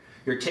torque.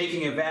 You're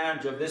taking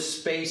advantage of this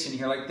space in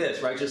here like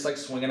this, right? Just like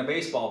swinging a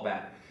baseball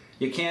bat.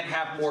 You can't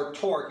have more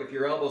torque if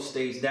your elbow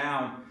stays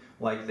down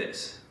like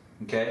this.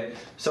 Okay?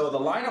 So the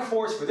line of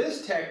force for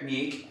this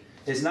technique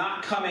is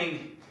not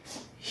coming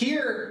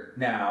here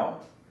now,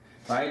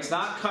 right? It's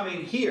not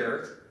coming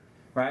here,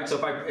 right?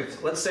 So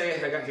if let's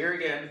say I got here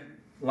again,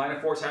 line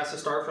of force has to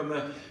start from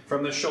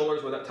the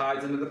shoulders where that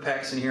ties into the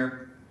pecs in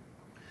here,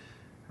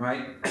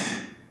 right?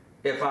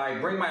 If I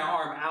bring my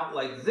arm out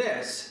like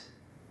this,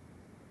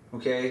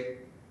 okay,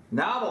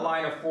 now the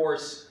line of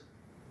force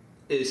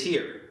is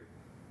here.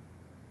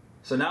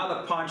 So now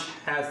the punch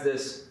has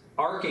this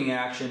arcing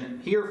action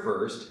here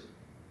first,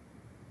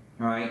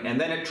 right? And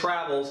then it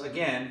travels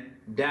again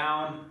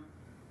down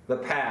the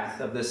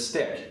path of this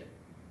stick.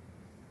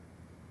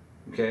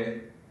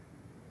 Okay?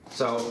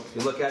 So if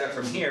you look at it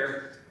from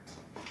here,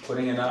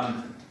 putting it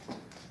on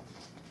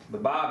the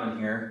bobbin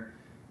here,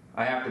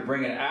 I have to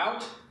bring it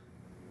out,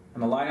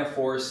 and the line of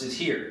force is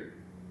here.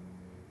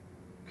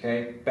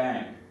 Okay,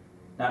 bang.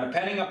 Now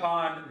depending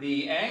upon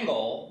the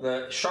angle,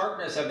 the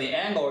sharpness of the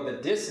angle or the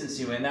distance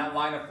you're in, that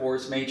line of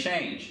force may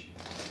change.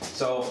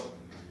 So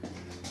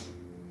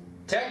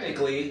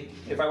technically,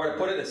 if I were to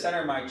put it at the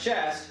center of my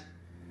chest,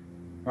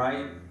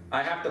 right,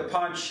 I have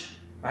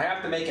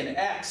to make an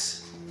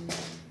X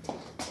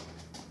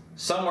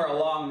somewhere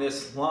along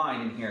this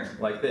line in here,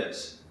 like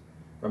this.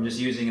 I'm just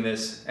using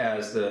this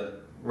as the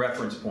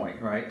reference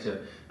point, right,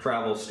 to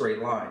travel a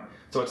straight line.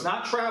 So it's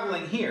not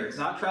traveling here. It's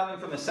not traveling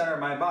from the center of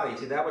my body.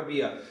 See, that would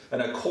be an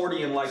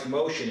accordion-like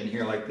motion in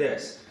here like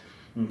this,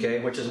 okay,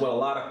 which is what a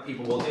lot of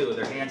people will do.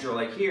 Their hands are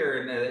like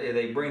here, and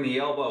they bring the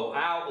elbow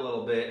out a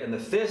little bit, and the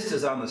fist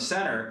is on the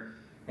center,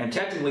 and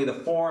technically the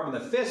forearm and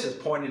the fist is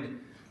pointed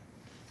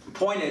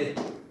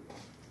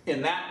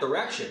in that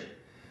direction.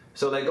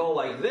 So they go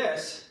like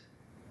this,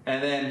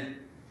 and then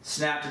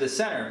snap to the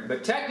center.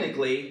 But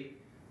technically,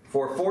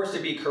 for force to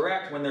be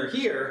correct when they're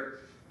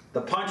here,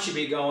 the punch should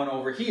be going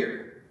over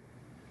here.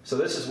 So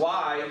this is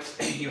why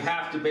you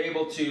have to be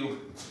able to,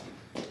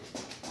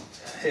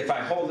 if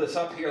I hold this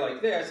up here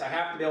like this, I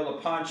have to be able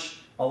to punch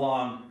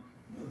along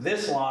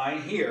this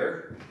line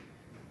here,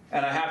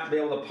 and I have to be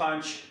able to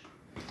punch,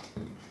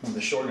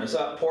 to shorten this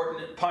up,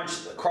 punch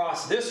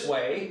across this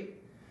way,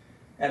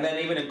 and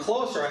then even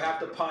closer I have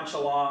to punch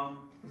along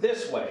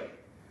this way.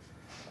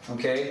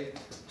 Okay,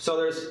 so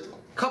there's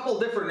a couple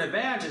different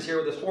advantages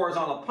here with this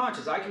horizontal punch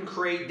is I can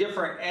create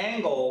different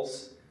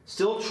angles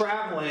still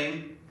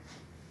traveling,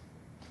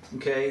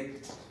 okay,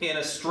 in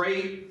a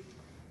straight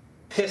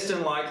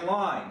piston-like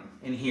line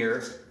in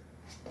here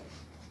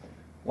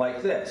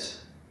like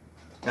this.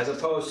 As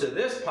opposed to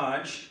this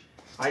punch,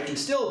 I can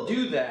still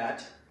do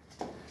that,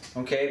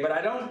 okay, but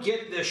I don't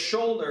get this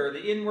shoulder,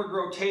 the inward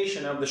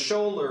rotation of the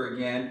shoulder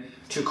again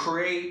to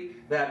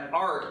create that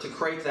arc, to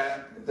create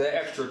the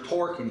extra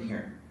torque in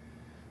here.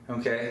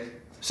 Okay,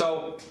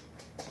 so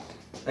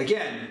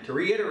again, to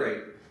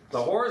reiterate,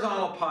 the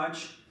horizontal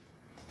punch,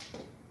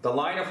 the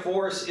line of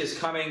force is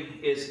coming,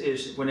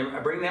 is when I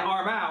bring the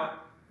arm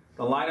out,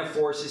 the line of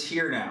force is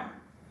here now,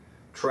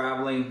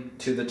 traveling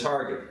to the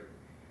target.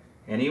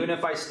 And even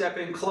if I step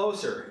in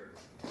closer,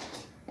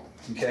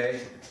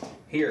 okay,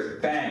 here,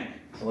 bang.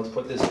 So let's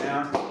put this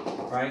down,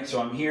 right? So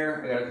I'm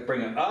here, I gotta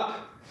bring it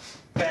up,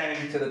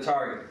 bang, to the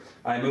target.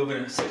 I'm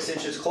moving 6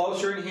 inches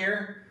closer in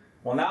here.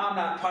 Well, now I'm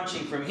not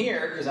punching from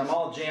here because I'm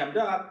all jammed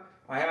up.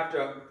 I have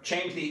to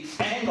change the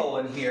angle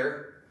in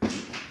here,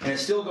 and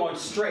it's still going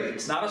straight.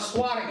 It's not a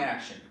swatting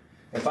action.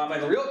 If I'm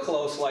in real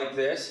close like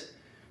this,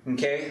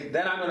 okay,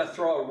 then I'm going to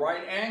throw a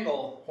right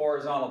angle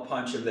horizontal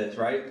punch of this,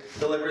 right?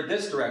 Delivered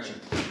this direction,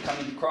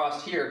 coming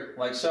across here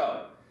like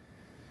so.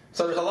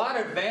 So there's a lot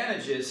of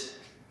advantages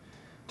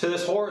to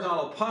this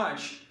horizontal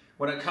punch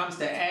when it comes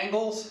to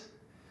angles,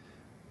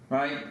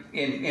 right,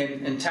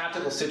 in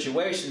tactical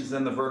situations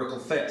than the vertical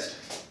fist.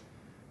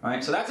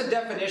 Right? So that's a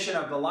definition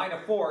of the line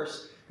of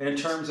force in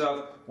terms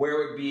of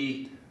where it would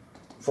be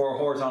for a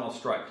horizontal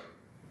strike.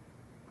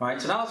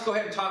 Right? So now let's go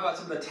ahead and talk about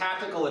some of the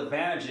tactical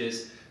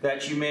advantages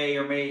that you may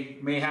or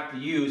may have to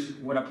use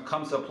when it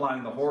comes to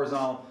applying the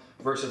horizontal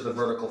versus the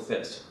vertical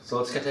fist. So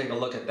let's take a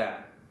look at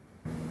that.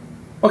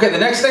 Okay, the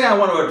next thing I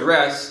want to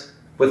address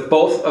with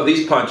both of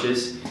these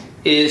punches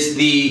is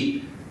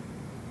the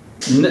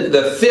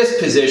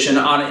fist position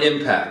on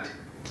impact.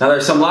 Now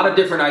there's a lot of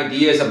different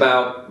ideas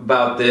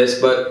about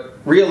this, but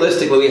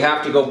realistically we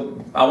have to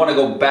go, I want to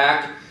go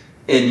back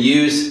and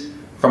use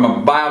from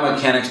a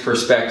biomechanics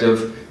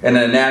perspective and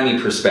an anatomy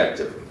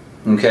perspective.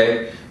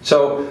 Okay,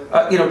 so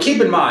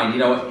keep in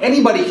mind,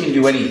 anybody can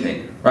do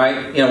anything,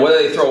 right? Whether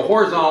they throw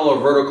horizontal or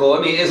vertical. I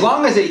mean, as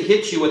long as they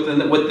hit you with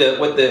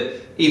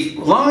as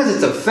long as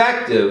it's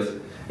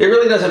effective, it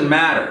really doesn't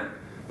matter.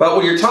 But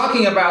when you're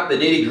talking about the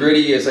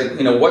nitty-gritty, it's like,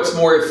 what's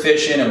more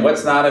efficient and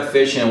what's not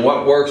efficient, and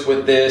what works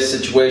with this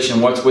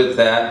situation, what's with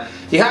that.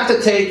 You have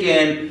to take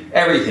in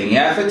everything. You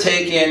have to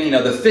take in,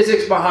 the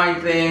physics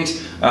behind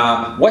things,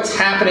 what's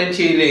happening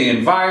to the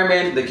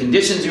environment, the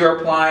conditions you're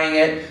applying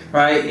it,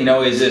 right?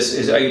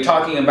 Are you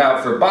talking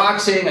about for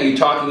boxing? Are you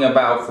talking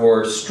about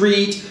for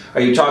street?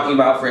 Are you talking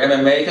about for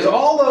MMA? Because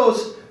all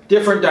those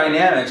different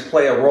dynamics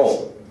play a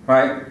role,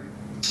 right?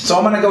 So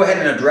I'm going to go ahead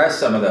and address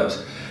some of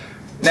those.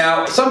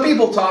 Now, some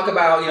people talk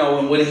about,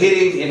 when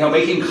hitting,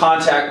 making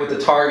contact with the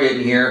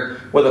target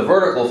here with a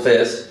vertical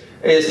fist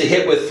is to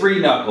hit with 3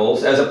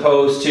 knuckles as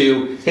opposed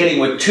to hitting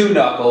with 2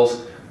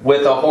 knuckles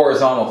with a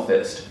horizontal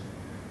fist.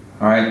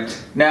 All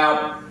right.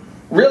 Now,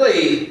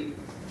 really,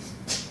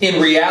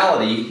 in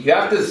reality, you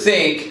have to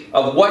think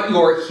of what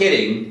you're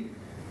hitting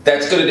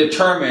that's going to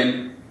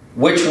determine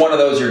which one of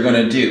those you're going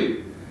to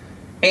do.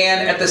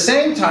 And at the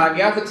same time,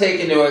 you have to take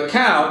into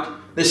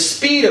account the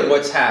speed of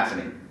what's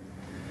happening.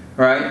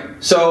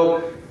 Right?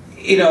 So,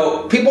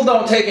 people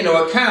don't take into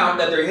account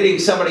that they're hitting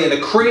somebody in the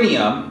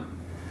cranium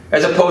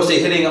as opposed to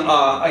hitting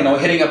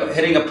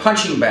a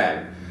punching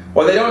bag.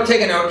 Or they don't take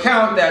into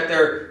account that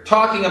they're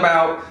talking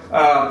about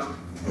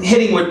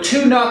hitting with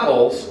 2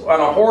 knuckles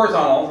on a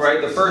horizontal,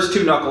 right? The first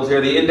 2 knuckles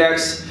here, the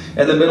index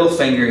and the middle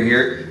finger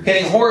here,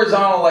 hitting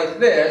horizontal like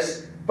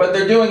this, but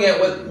they're doing it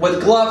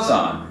with gloves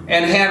on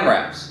and hand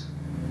wraps.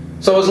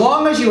 So as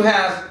long as you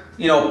have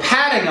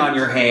padding on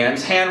your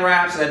hands, hand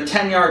wraps, and then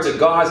 10 yards of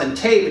gauze and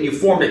tape, and you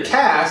formed a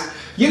cast,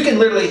 you can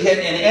literally hit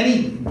in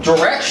any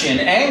direction,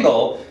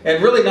 angle,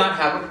 and really not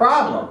have a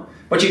problem.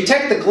 But you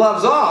take the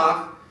gloves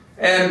off,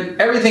 and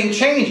everything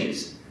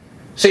changes.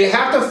 So you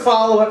have to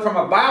follow it from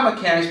a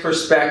biomechanics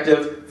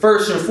perspective,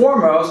 first and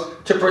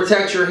foremost, to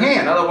protect your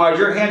hand. Otherwise,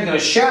 your hand's going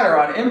to shatter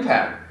on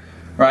impact,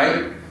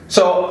 right?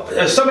 So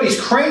if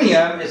somebody's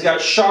cranium has got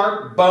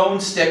sharp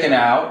bones sticking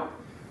out,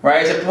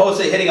 right, as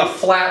opposed to hitting a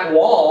flat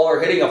wall or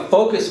hitting a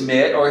focus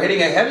mitt or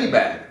hitting a heavy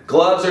bag,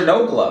 gloves or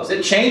no gloves,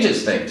 it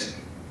changes things.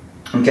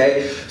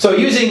 Okay, so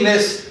using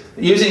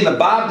the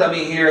Bob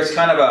dummy here as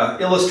kind of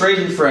an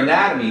illustration for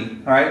anatomy,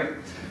 all right,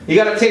 you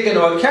got to take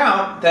into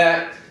account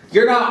that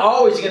you're not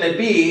always going to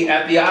be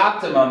at the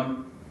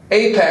optimum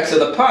apex of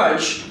the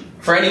punch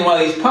for any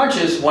one of these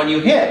punches when you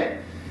hit.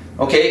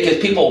 Okay,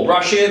 because people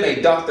rush in,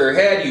 they duck their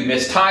head, you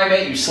mistime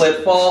it, you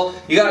slip, fall.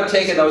 You got to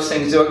take in those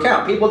things into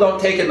account. People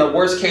don't take in the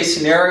worst case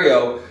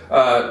scenario,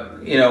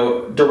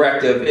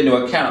 directive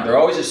into account. They're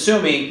always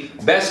assuming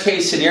best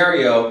case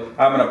scenario,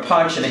 I'm going to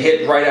punch and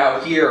hit right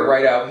out here,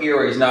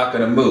 where he's not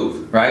going to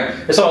move, right?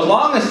 And so as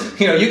long as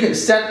you can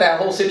set that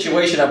whole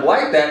situation up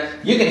like that,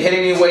 you can hit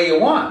any way you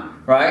want,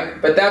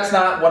 right? But that's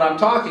not what I'm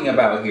talking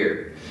about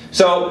here.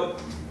 So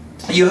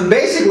you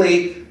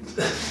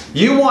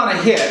want to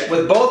hit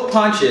with both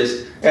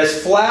punches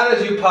as flat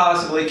as you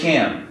possibly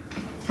can.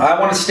 I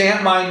want to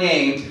stamp my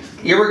name,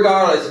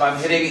 irregardless if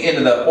I'm hitting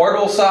into the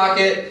orbital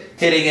socket,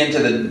 hitting into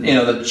the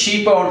the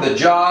cheekbone, the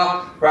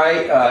jaw,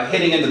 right?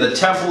 Hitting into the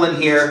temple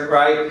in here,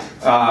 right?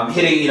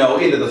 Hitting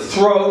into the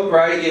throat,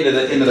 right? Into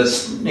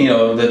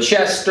the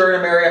chest,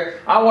 sternum area.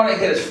 I want to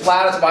hit as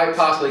flat as I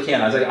possibly can.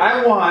 I was like,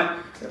 I want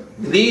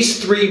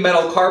these three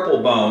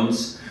metacarpal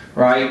bones,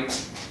 right,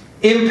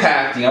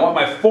 impacting. I want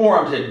my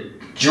forearm to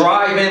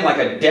drive in like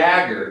a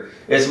dagger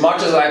as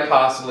much as I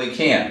possibly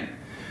can.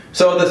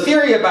 So the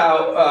theory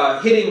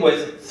about hitting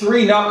with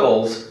three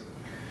knuckles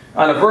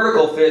on a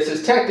vertical fist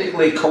is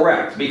technically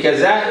correct, because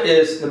that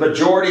is the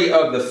majority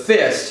of the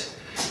fist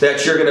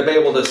that you're going to be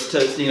able to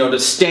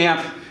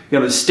stamp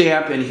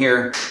in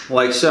here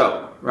like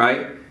so,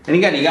 right? And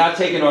again, you got to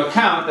take into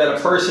account that a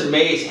person's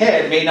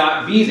head may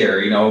not be there.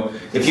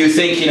 If you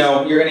think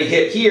you're going to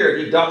hit here,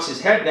 and he ducks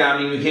his head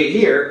down and you hit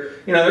here,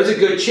 there's a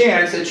good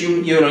chance that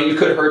you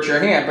could hurt your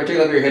hand,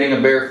 particularly if you're hitting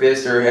a bare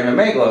fist or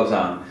MMA gloves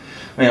on.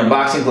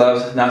 Boxing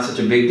gloves, not such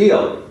a big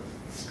deal.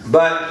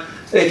 But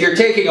if you're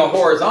taking a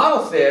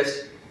horizontal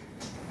fist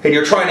and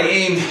you're trying to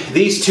aim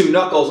these two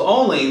knuckles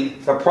only,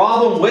 the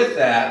problem with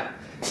that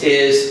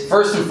is,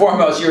 first and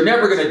foremost, you're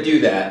never going to do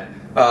that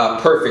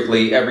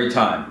perfectly every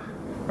time,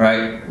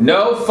 right?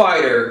 No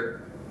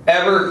fighter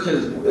ever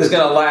is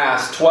going to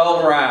last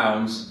 12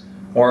 rounds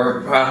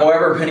or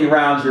however many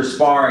rounds you're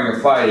sparring or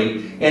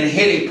fighting and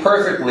hitting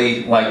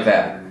perfectly like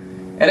that.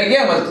 And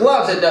again, with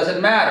gloves, it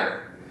doesn't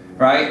matter,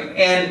 right?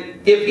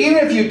 And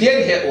even if you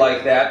did hit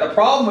like that, the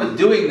problem with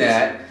doing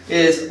that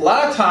is a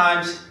lot of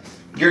times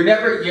you're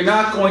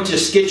not going to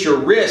get your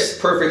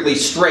wrist perfectly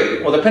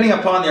straight. Well, depending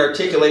upon the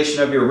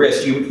articulation of your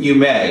wrist, you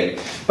may.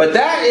 But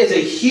that is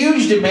a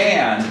huge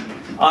demand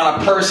on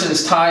a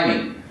person's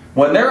timing.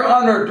 When they're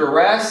under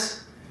duress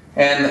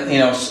and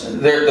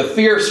the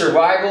fear of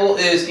survival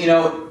is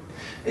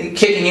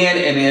kicking in,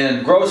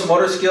 and gross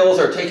motor skills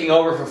are taking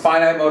over for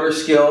finite motor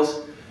skills.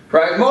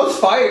 Right?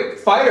 Most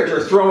fighters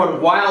are throwing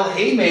wild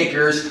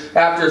haymakers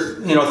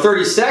after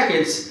 30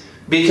 seconds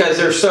because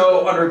they're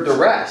so under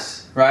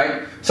duress,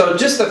 right? So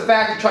just the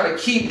fact to try to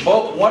keep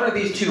one of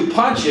these two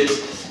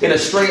punches in a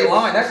straight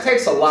line, that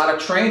takes a lot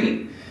of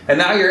training. And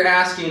now you're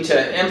asking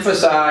to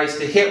emphasize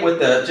to hit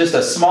with just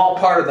a small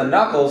part of the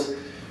knuckles.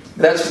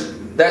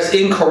 That's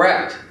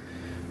incorrect,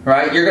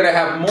 right? You're going to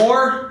have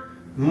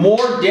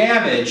more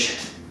damage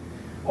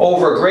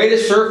over a greater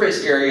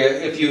surface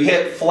area if you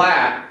hit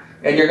flat.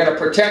 And you're going to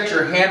protect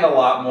your hand a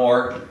lot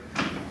more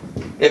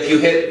if you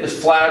hit as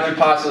flat as you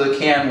possibly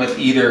can with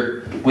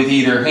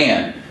either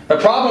hand. The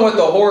problem with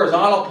the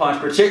horizontal punch,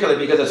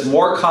 particularly because it's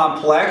more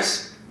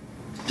complex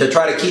to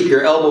try to keep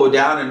your elbow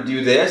down and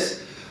do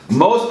this,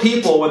 most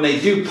people, when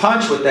they do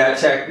punch with that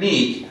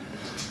technique,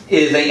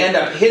 is they end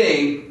up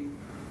hitting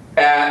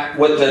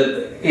with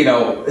the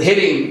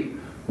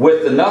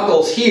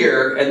knuckles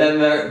here, and then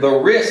the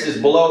wrist is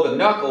below the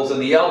knuckles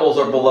and the elbows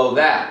are below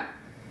that.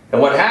 And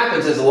what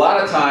happens is a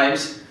lot of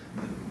times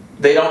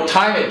they don't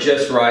time it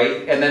just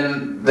right, and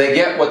then they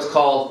get what's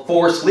called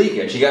force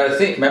leakage. You got to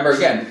think, remember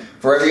again,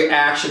 for every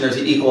action there's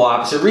an equal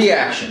opposite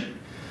reaction.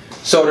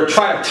 So to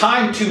try to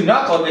time two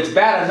knuckles, it's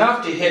bad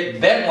enough to hit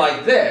bent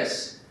like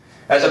this,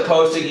 as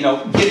opposed to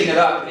getting it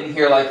up in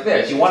here like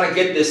this. You want to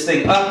get this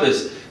thing up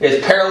as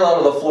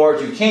parallel to the floor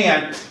as you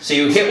can, so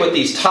you hit with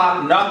these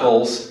top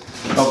knuckles,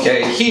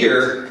 okay,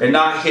 here, and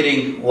not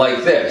hitting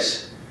like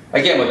this.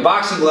 Again, with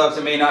boxing gloves,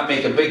 it may not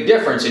make a big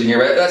difference in here,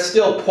 but that's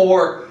still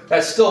poor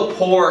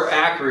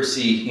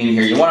accuracy in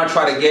here. You want to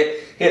try to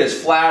hit as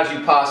flat as you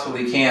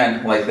possibly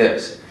can, like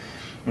this.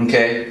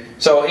 Okay,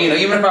 so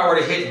even if I were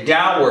to hit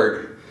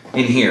downward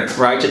in here,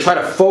 right, to try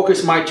to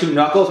focus my two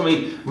knuckles,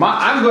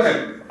 I'm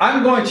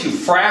going to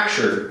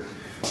fracture.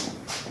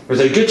 There's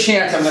a good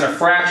chance I'm going to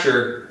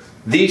fracture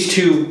these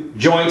two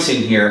joints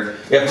in here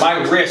if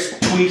my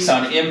wrist tweaks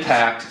on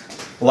impact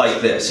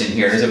like this in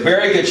here. There's a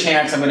very good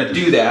chance I'm going to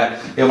do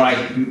that, and when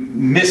I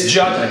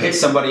misjudge, I hit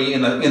somebody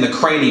in the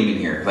cranium in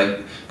here.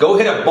 Like, go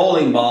hit a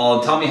bowling ball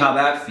and tell me how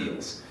that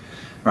feels.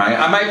 Right?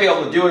 I might be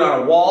able to do it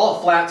on a wall,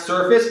 a flat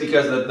surface,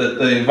 because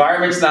the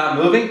environment's not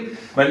moving,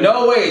 but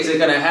no way is it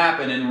going to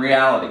happen in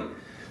reality.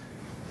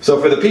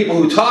 So for the people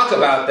who talk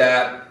about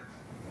that,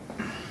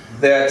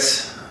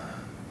 that's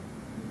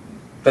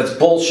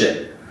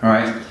bullshit. All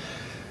right?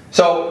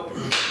 So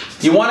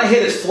you want to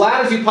hit as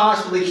flat as you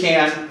possibly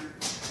can,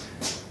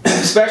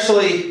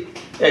 especially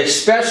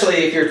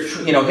if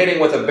you're hitting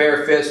with a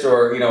bare fist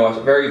or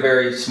a very,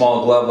 very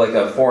small glove like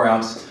a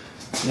 4-ounce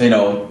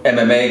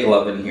MMA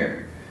glove in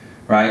here.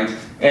 right?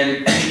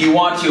 And you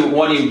want to,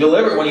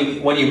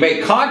 when you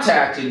make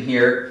contact in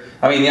here,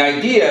 I mean, the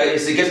idea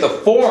is to get the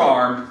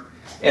forearm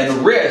and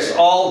the wrist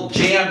all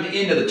jammed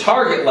into the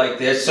target like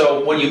this,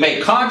 so when you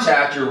make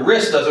contact, your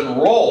wrist doesn't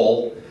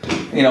roll,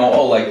 you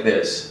know, like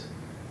this,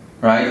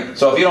 right?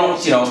 So if you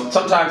don't, you know,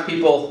 sometimes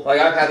people,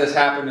 like I've had this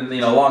happen,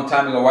 you know, a long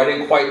time ago, where I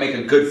didn't quite make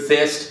a good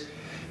fist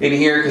in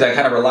here because I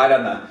kind of relied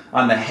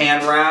on the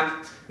hand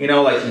wrap, you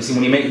know, like you see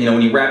when you make, you know,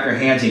 when you wrap your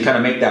hands, you kind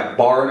of make that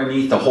bar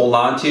underneath to hold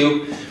on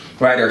to,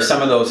 right? Or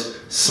some of those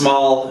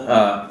small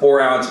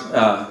 4-ounce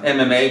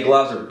MMA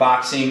gloves or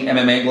boxing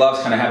MMA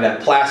gloves kind of have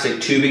that plastic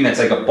tubing that's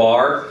like a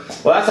bar.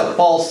 Well, that's a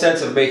false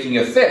sense of making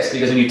a fist,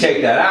 because when you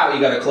take that out,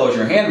 you got to close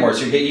your hand more.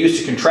 So you get used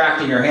to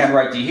contracting your hand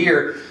right to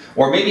here,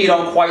 or maybe you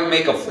don't quite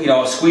make a, you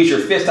know, squeeze your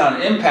fist on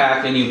an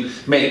impact and you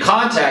make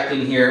contact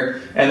in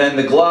here, and then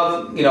the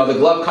glove, you know, the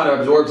glove kind of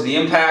absorbs the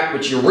impact,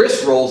 but your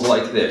wrist rolls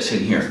like this in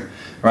here,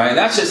 right? And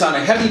that's just on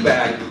a heavy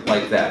bag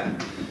like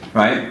that.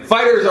 Right?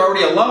 Fighters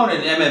already alone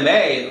in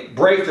MMA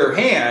break their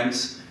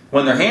hands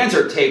when their hands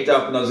are taped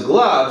up in those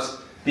gloves,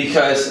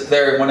 because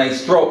when they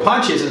throw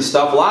punches and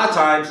stuff, a lot of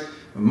times,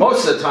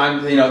 most of the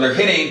time, you know, they're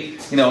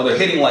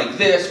hitting like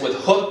this with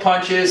hook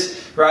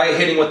punches, right?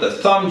 Hitting with the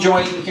thumb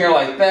joint in here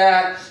like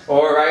that,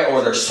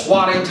 or they're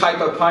swatting type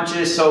of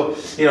punches. So,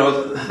 you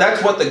know,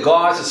 that's what the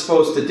gauze is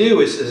supposed to do,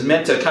 is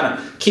meant to kind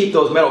of keep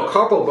those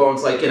metacarpal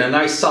bones like in a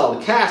nice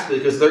solid cast,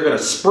 because they're going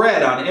to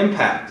spread on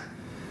impact.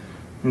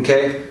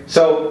 Okay,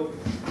 so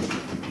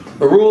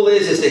the rule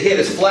is to hit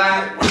as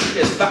flat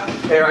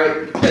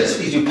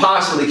as you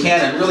possibly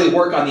can, and really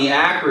work on the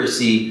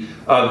accuracy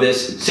of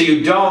this, so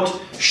you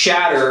don't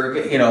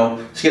shatter, you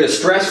know, get a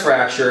stress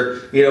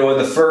fracture, you know, in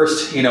the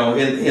first, you know,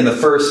 in the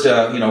first,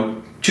 you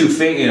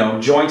know,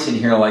 joints in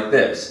here like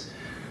this.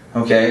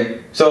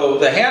 Okay, so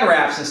the hand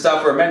wraps and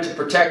stuff are meant to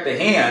protect the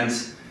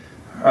hands,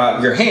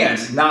 your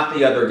hands, not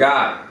the other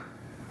guy.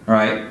 All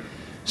right,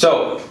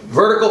 so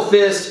vertical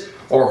fist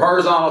or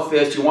horizontal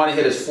fist, you want to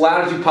hit as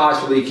flat as you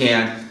possibly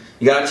can.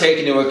 You got to take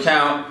into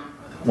account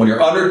when you're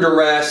under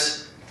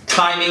duress,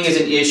 timing is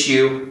an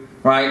issue,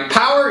 right?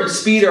 Power and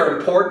speed are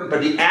important,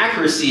 but the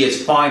accuracy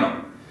is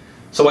final.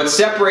 So what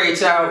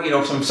separates out, you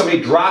know, from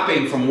somebody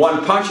dropping from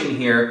one punch in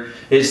here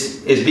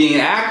is being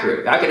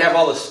accurate. I can have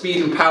all the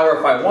speed and power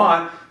if I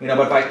want, you know,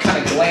 but if I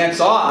kind of glance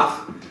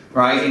off,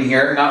 right, in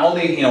here, not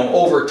only, you know,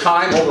 over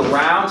time, over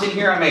rounds in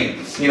here, I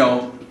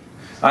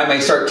may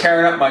start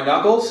tearing up my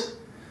knuckles,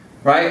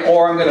 right?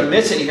 Or I'm going to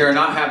miss in here and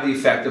not have the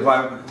effect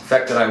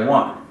that I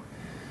want.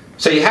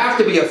 So you have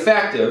to be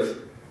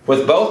effective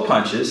with both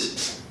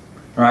punches,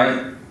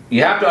 right?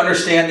 You have to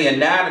understand the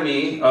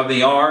anatomy of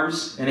the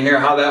arms in here,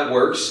 how that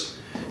works,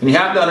 and you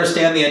have to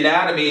understand the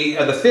anatomy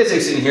of the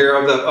physics in here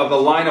of the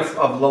line of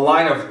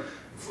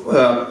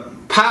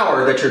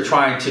power that you're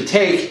trying to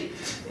take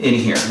in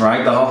here,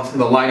 right?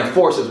 The line of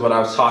force is what I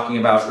was talking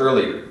about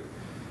earlier.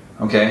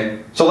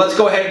 Okay, so let's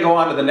go ahead and go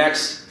on to the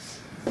next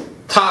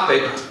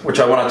topic, which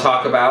I want to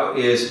talk about,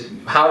 is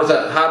how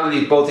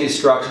do both these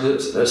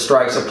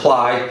strikes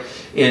apply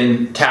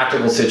in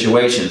tactical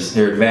situations,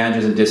 their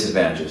advantages and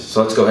disadvantages.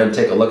 So let's go ahead and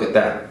take a look at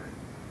that.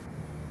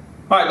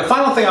 All right, the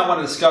final thing I want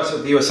to discuss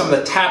with you is some of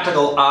the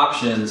tactical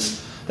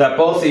options that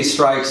both these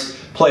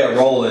strikes play a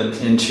role in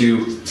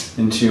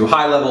into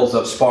high levels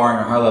of sparring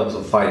or high levels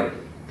of fighting.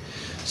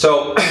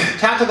 So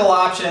tactical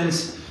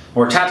options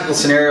or tactical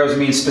scenarios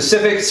mean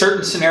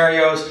certain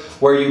scenarios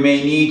where you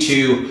may need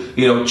to,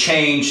 you know,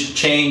 change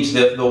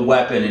the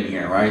weapon in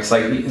here, right? It's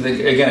like,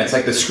 again, it's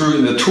like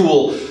the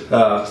tool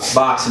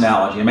box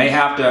analogy.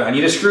 I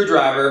need a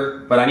screwdriver,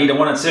 but I need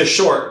one that says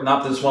short,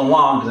 not this one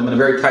long, because I'm in a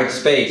very tight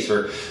space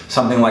or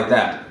something like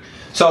that.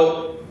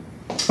 So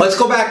let's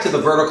go back to the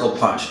vertical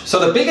punch.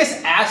 So the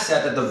biggest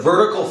asset that the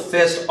vertical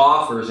fist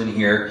offers in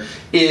here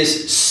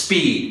is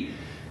speed,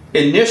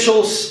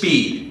 initial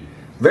speed,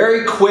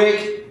 very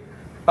quick,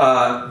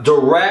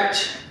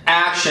 direct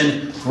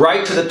action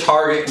right to the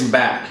target and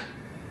back.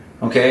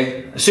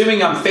 Okay,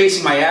 assuming I'm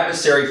facing my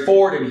adversary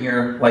forward in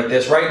here like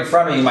this, right in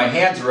front of me, my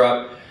hands are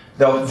up,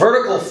 the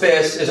vertical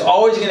fist is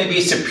always going to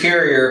be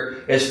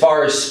superior as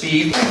far as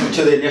speed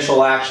to the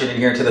initial action in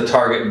here to the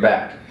target and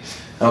back.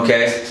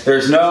 Okay,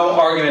 there's no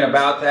argument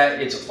about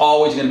that. It's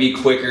always going to be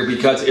quicker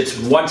because it's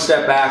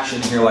one-step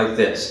action here like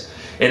this.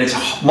 And it's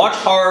much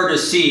harder to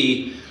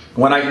see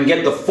when I can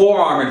get the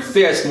forearm and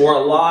fist more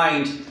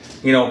aligned,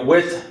 you know,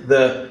 with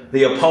the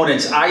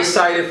opponent's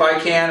eyesight if I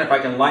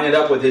can line it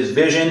up with his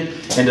vision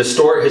and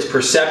distort his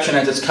perception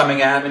as it's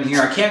coming at him in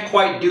here. I can't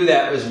quite do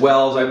that as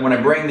well as when I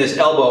bring this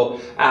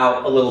elbow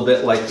out a little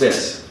bit like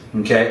this.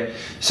 Okay,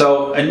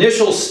 so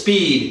initial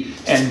speed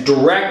and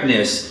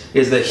directness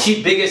is the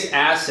biggest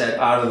asset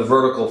out of the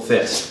vertical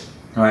fist.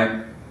 All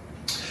right.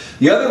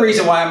 The other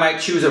reason why I might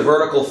choose a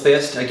vertical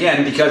fist,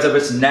 again, because of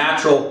its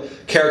natural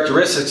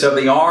characteristics of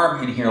the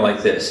arm in here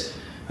like this.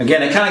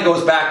 Again, it kind of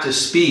goes back to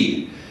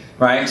speed.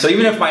 Right? So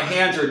even if my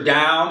hands are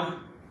down,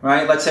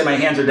 right? Let's say my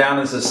hands are down,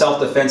 this is a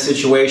self-defense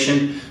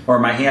situation, or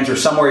my hands are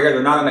somewhere here,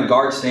 they're not in a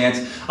guard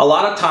stance. A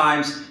lot of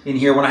times in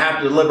here, when I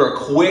have to deliver a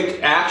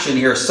quick action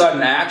here,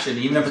 sudden action,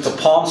 even if it's a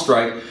palm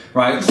strike,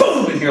 right?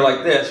 Boom, in here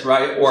like this,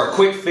 right? Or a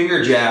quick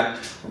finger jab.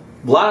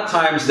 A lot of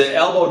times the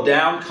elbow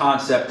down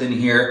concept in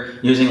here,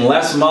 using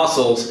less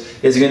muscles,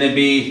 is going to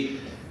be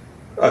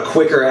a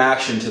quicker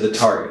action to the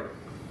target.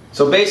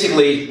 So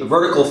basically, the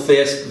vertical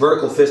fist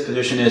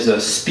position is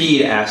a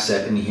speed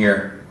asset in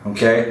here,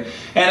 okay?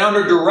 And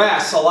under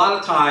duress, a lot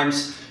of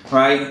times,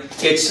 right,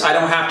 I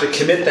don't have to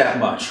commit that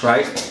much,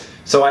 right?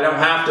 So I don't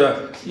have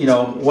to, you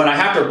know, when I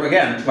have to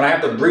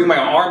bring my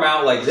arm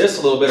out like this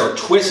a little bit or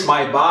twist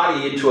my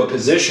body into a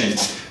position,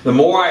 the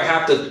more I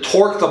have to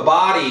torque the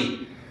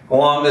body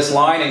along this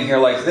line in here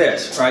like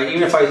this, right?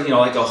 Even if I, you know,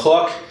 like a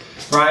hook,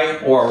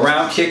 right, or a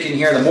round kick in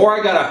here, the more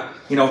I gotta,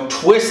 you know,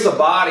 twist the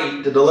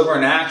body to deliver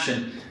an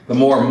action, the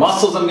more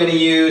muscles I'm going to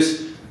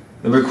use.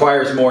 It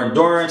requires more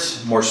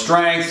endurance, more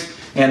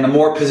strength, and the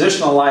more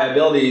positional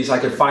liabilities I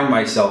could find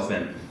myself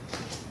in.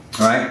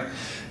 All right.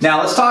 Now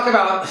let's talk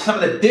about some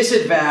of the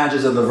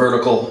disadvantages of the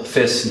vertical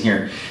fist in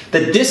here.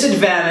 The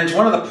disadvantage,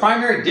 one of the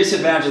primary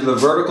disadvantages of the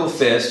vertical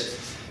fist,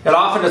 it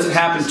often doesn't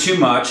happen too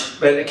much,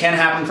 but it can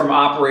happen from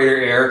operator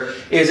error,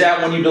 is that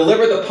when you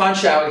deliver the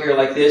punch out here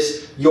like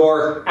this,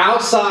 your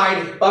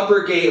outside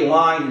upper gate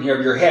line here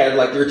of your head,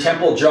 like your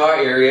temple jaw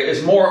area,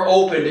 is more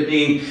open to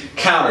being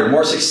countered,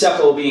 more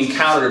susceptible to being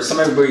countered if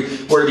somebody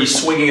were to be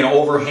swinging an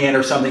overhand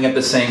or something at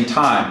the same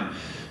time.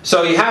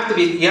 So you have to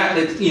be,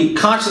 you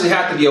consciously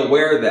have to be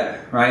aware of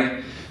that,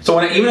 right?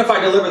 So even if I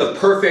deliver the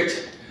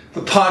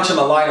punch on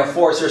the line of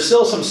force, there's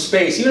still some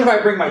space. Even if I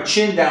bring my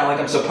chin down like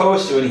I'm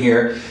supposed to in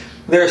here,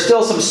 there's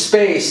still some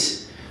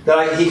space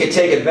that he could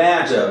take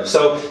advantage of.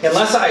 So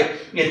unless I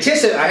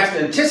have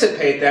to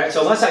anticipate that.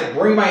 So unless I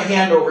bring my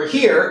hand over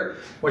here,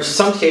 which in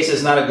some cases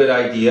is not a good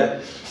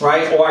idea,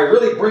 right? Or I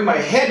really bring my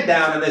head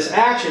down in this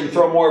action,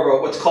 throw more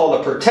of what's called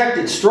a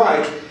protected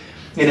strike,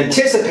 and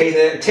anticipate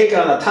it and take it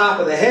on the top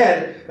of the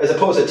head as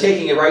opposed to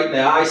taking it right in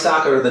the eye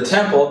socket or the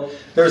temple.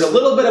 There's a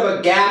little bit of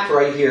a gap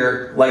right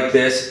here like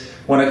this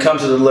when it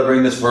comes to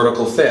delivering this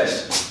vertical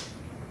fist.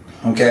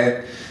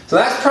 Okay? So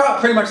that's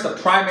pretty much the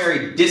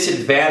primary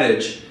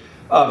disadvantage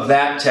of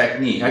that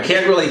technique. I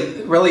can't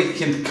really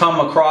can come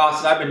across,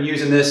 and I've been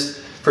using this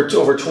for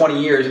over 20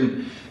 years,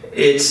 and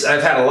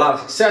I've had a lot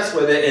of success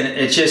with it, and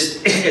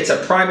it's a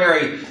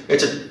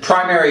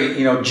primary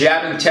you know,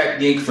 jabbing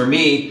technique for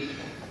me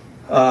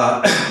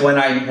when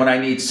I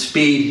need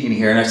speed in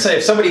here. And I say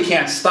if somebody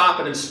can't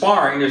stop it in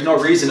sparring, there's no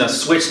reason to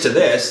switch to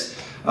this.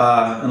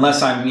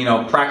 Unless I'm, you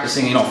know,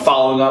 practicing, you know,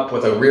 following up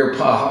with a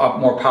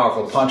more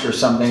powerful punch or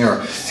something, or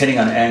hitting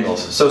on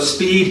angles. So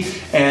speed,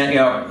 and you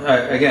know,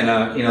 again,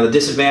 you know, the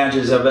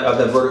disadvantages of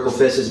the vertical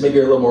fist is maybe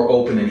you're a little more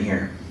open in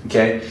here.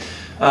 Okay.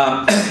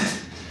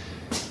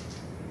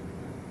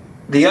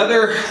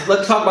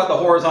 Let's talk about the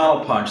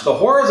horizontal punch. The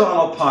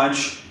horizontal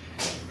punch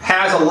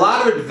has a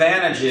lot of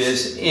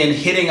advantages in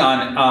hitting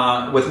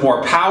on with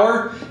more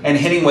power and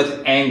hitting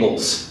with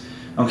angles.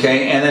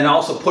 Okay, and then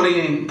also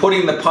putting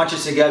the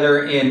punches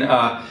together in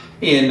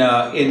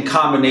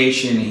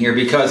combination here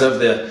because of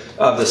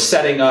the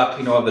setting up,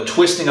 you know, of the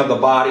twisting of the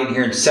body in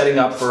here and setting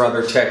up for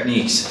other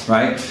techniques,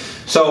 right?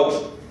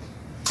 So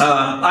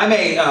I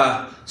may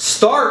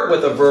start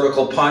with a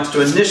vertical punch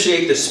to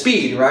initiate the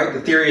speed, right?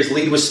 The theory is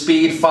lead with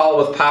speed,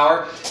 follow with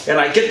power, and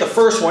I get the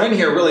first one in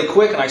here really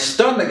quick and I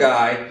stun the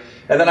guy,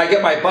 and then I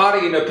get my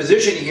body in a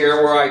position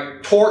here where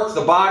I torque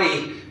the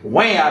body,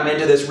 wham,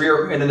 into this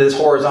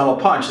horizontal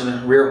punch, and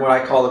the rear, what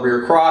I call the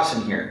rear cross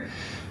in here.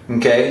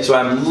 Okay, so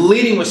I'm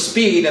leading with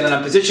speed, and then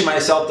I'm positioning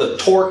myself to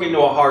torque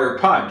into a harder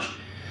punch.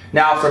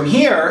 Now from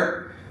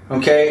here,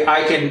 okay,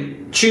 I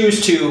can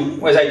choose to,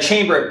 as I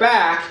chamber it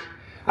back,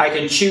 I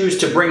can choose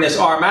to bring this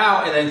arm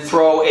out and then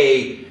throw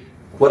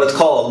what it's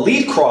called a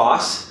lead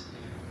cross,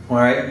 all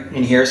right,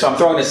 in here. So I'm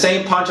throwing the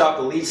same punch off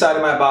the lead side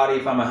of my body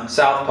if I'm a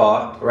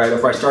southpaw, right?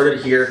 If I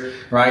started here,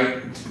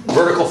 right,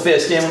 vertical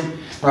fist in,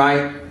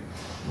 right,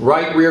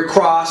 right rear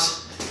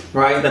cross,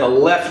 right, then a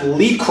left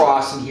lead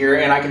cross in here,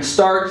 and I can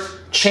start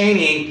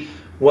chaining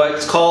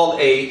what's called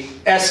a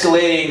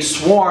escalating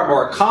swarm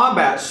or a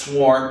combat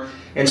swarm,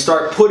 and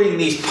start putting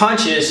these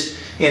punches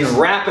in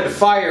rapid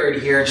fire in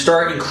here and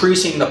start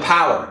increasing the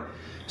power.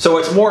 So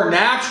it's more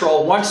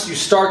natural once you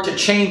start to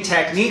chain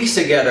techniques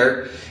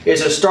together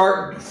is to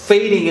start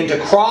fading into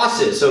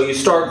crosses. So you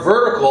start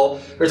vertical,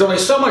 there's only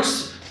so much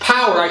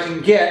power I can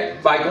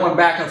get by going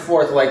back and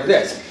forth like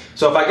this.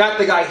 So if I got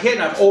the guy hit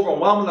and I'm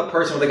overwhelming the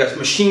person with like a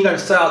machine gun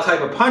style type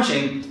of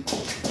punching,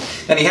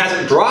 and he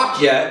hasn't dropped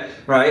yet,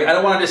 right? I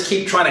don't want to just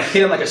keep trying to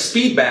hit him like a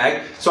speed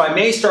bag. So I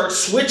may start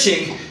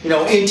switching, you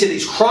know, into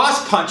these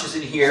cross punches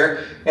in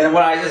here. And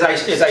as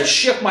I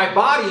shift my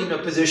body into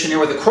a position here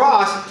with a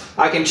cross,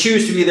 I can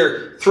choose to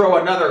either throw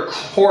another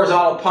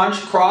horizontal punch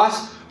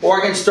cross,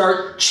 or I can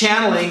start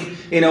channeling,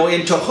 you know,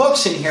 into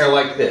hooks in here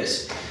like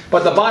this.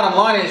 But the bottom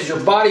line is your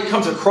body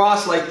comes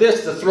across like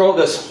this to throw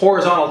this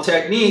horizontal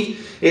technique.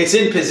 It's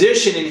in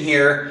position in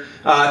here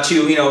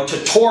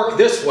to torque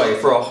this way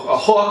for a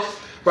hook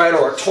right?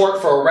 Or a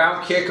torque for a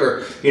round kick,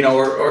 or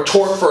or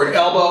torque for an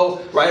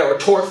elbow, right? Or a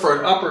torque for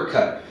an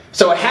uppercut.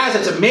 So it has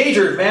its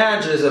major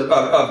advantages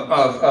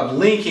of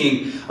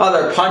linking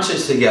other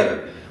punches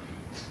together.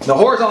 The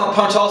horizontal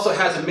punch also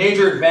has a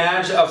major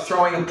advantage of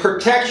throwing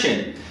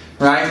protection,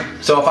 right?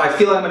 So if I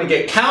feel I'm going to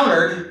get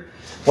countered,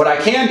 what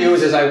I can do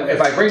is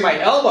if I bring my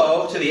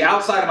elbow to the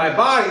outside of my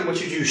body,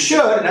 which you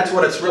should, and that's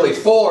what it's really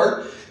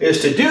for,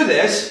 is to do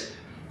this,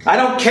 I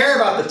don't care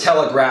about the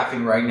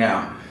telegraphing right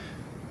now.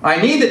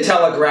 I need the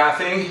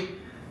telegraphing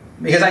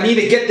because I need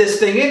to get this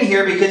thing in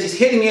here because he's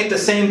hitting me at the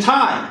same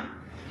time.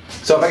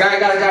 So if I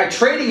got a guy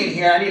trading in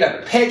here, I need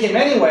to peg him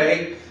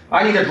anyway.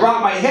 I need to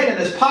drop my head in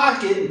this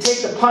pocket and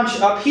take the punch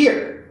up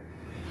here.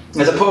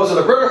 As opposed to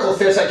the vertical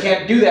fist, I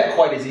can't do that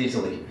quite as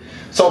easily.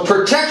 So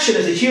protection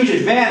is a huge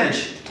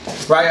advantage,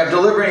 right, of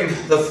delivering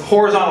the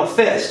horizontal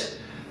fist.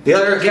 The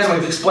other, again,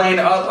 we've explained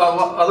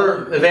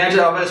other advantage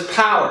of it is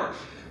power,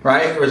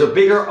 right? There's a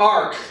bigger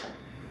arc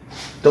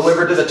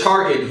delivered to the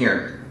target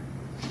here.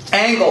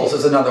 Angles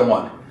is another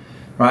one,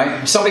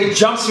 right? If somebody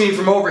jumps me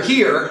from over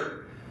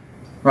here,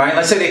 right?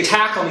 Let's say they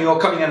tackle me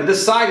coming out of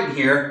this side in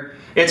here.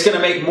 It's going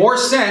to make more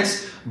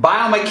sense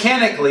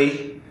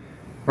biomechanically,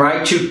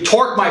 right, to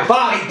torque my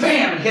body,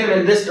 bam, and hit him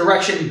in this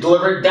direction,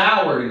 deliver it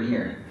downward in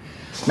here.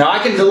 Now I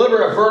can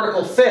deliver a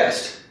vertical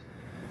fist,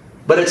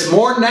 but it's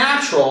more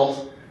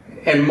natural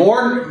and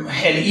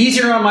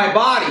easier on my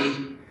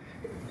body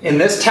in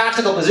this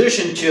tactical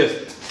position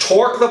to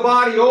torque the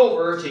body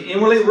over, to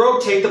inwardly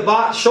rotate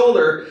the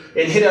shoulder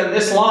and hit on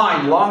this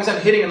line, as long as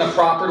I'm hitting in the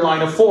proper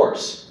line of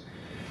force.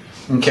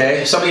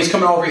 Okay, if somebody's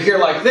coming over here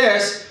like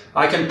this,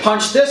 I can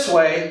punch this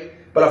way,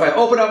 but if I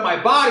open up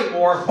my body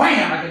more,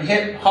 wham, I can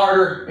hit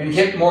harder and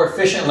hit more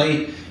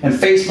efficiently and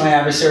face my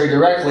adversary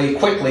directly,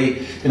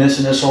 quickly in this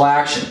initial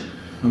action.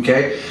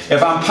 Okay?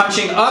 If I'm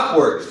punching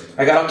upward,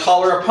 I got a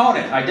taller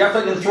opponent. I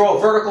definitely can throw a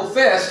vertical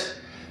fist,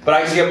 but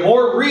I can get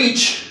more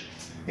reach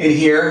in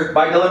here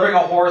by delivering a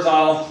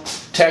horizontal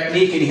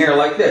technique in here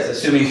like this,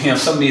 assuming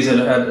somebody's an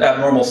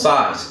abnormal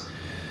size.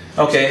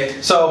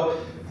 Okay,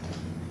 so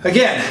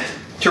again,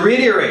 to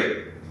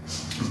reiterate,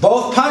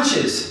 both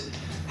punches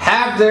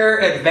have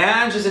their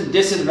advantages and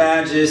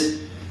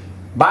disadvantages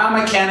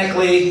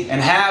biomechanically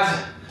and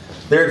have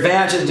their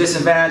advantages and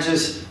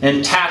disadvantages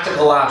in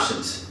tactical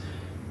options.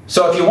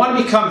 So if you want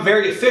to become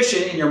very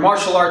efficient in your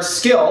martial arts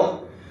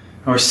skill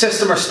or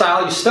system or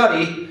style you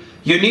study,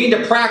 you need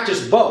to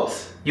practice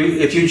both.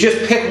 If you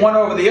just pick one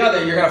over the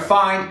other, you're going to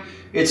find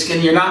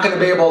you're not going to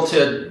be able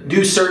to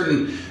do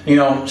certain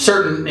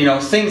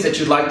things that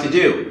you'd like to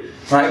do.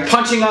 Right?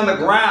 Punching on the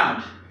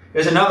ground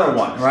is another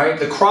one, right?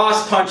 The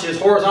cross punches,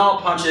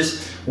 horizontal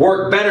punches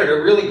work better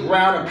to really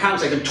ground and pound.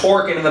 So I can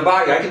torque into the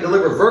body. I can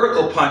deliver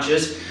vertical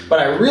punches, but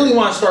I really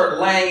want to start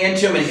laying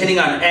into them and hitting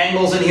on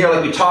angles in here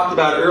like we talked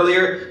about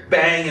earlier.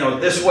 Bang,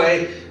 this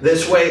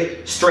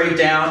way, straight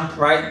down,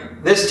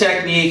 right? This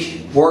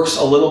technique works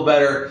a little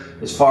better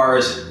as far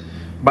as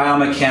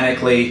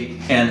biomechanically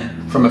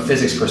and from a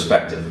physics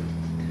perspective.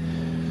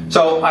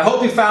 So I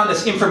hope you found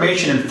this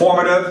information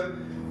informative.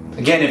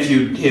 Again, if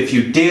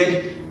you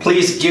did,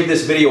 please give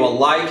this video a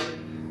like,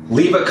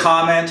 leave a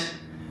comment,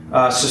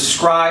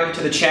 subscribe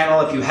to the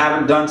channel if you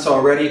haven't done so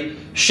already.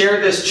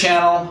 Share this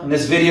channel and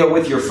this video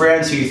with your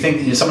friends who you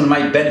think someone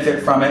might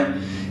benefit from it.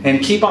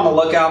 And keep on the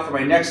lookout for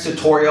my next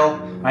tutorial.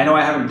 I know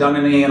I haven't done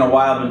any in a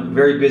while. I've been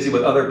very busy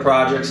with other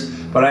projects,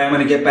 but I am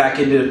going to get back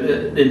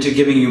into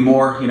giving you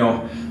more,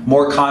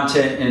 more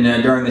content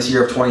during this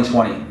year of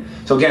 2020.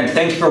 So again,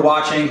 thank you for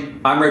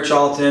watching. I'm Rich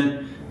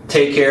Alton.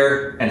 Take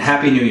care and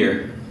Happy New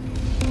Year.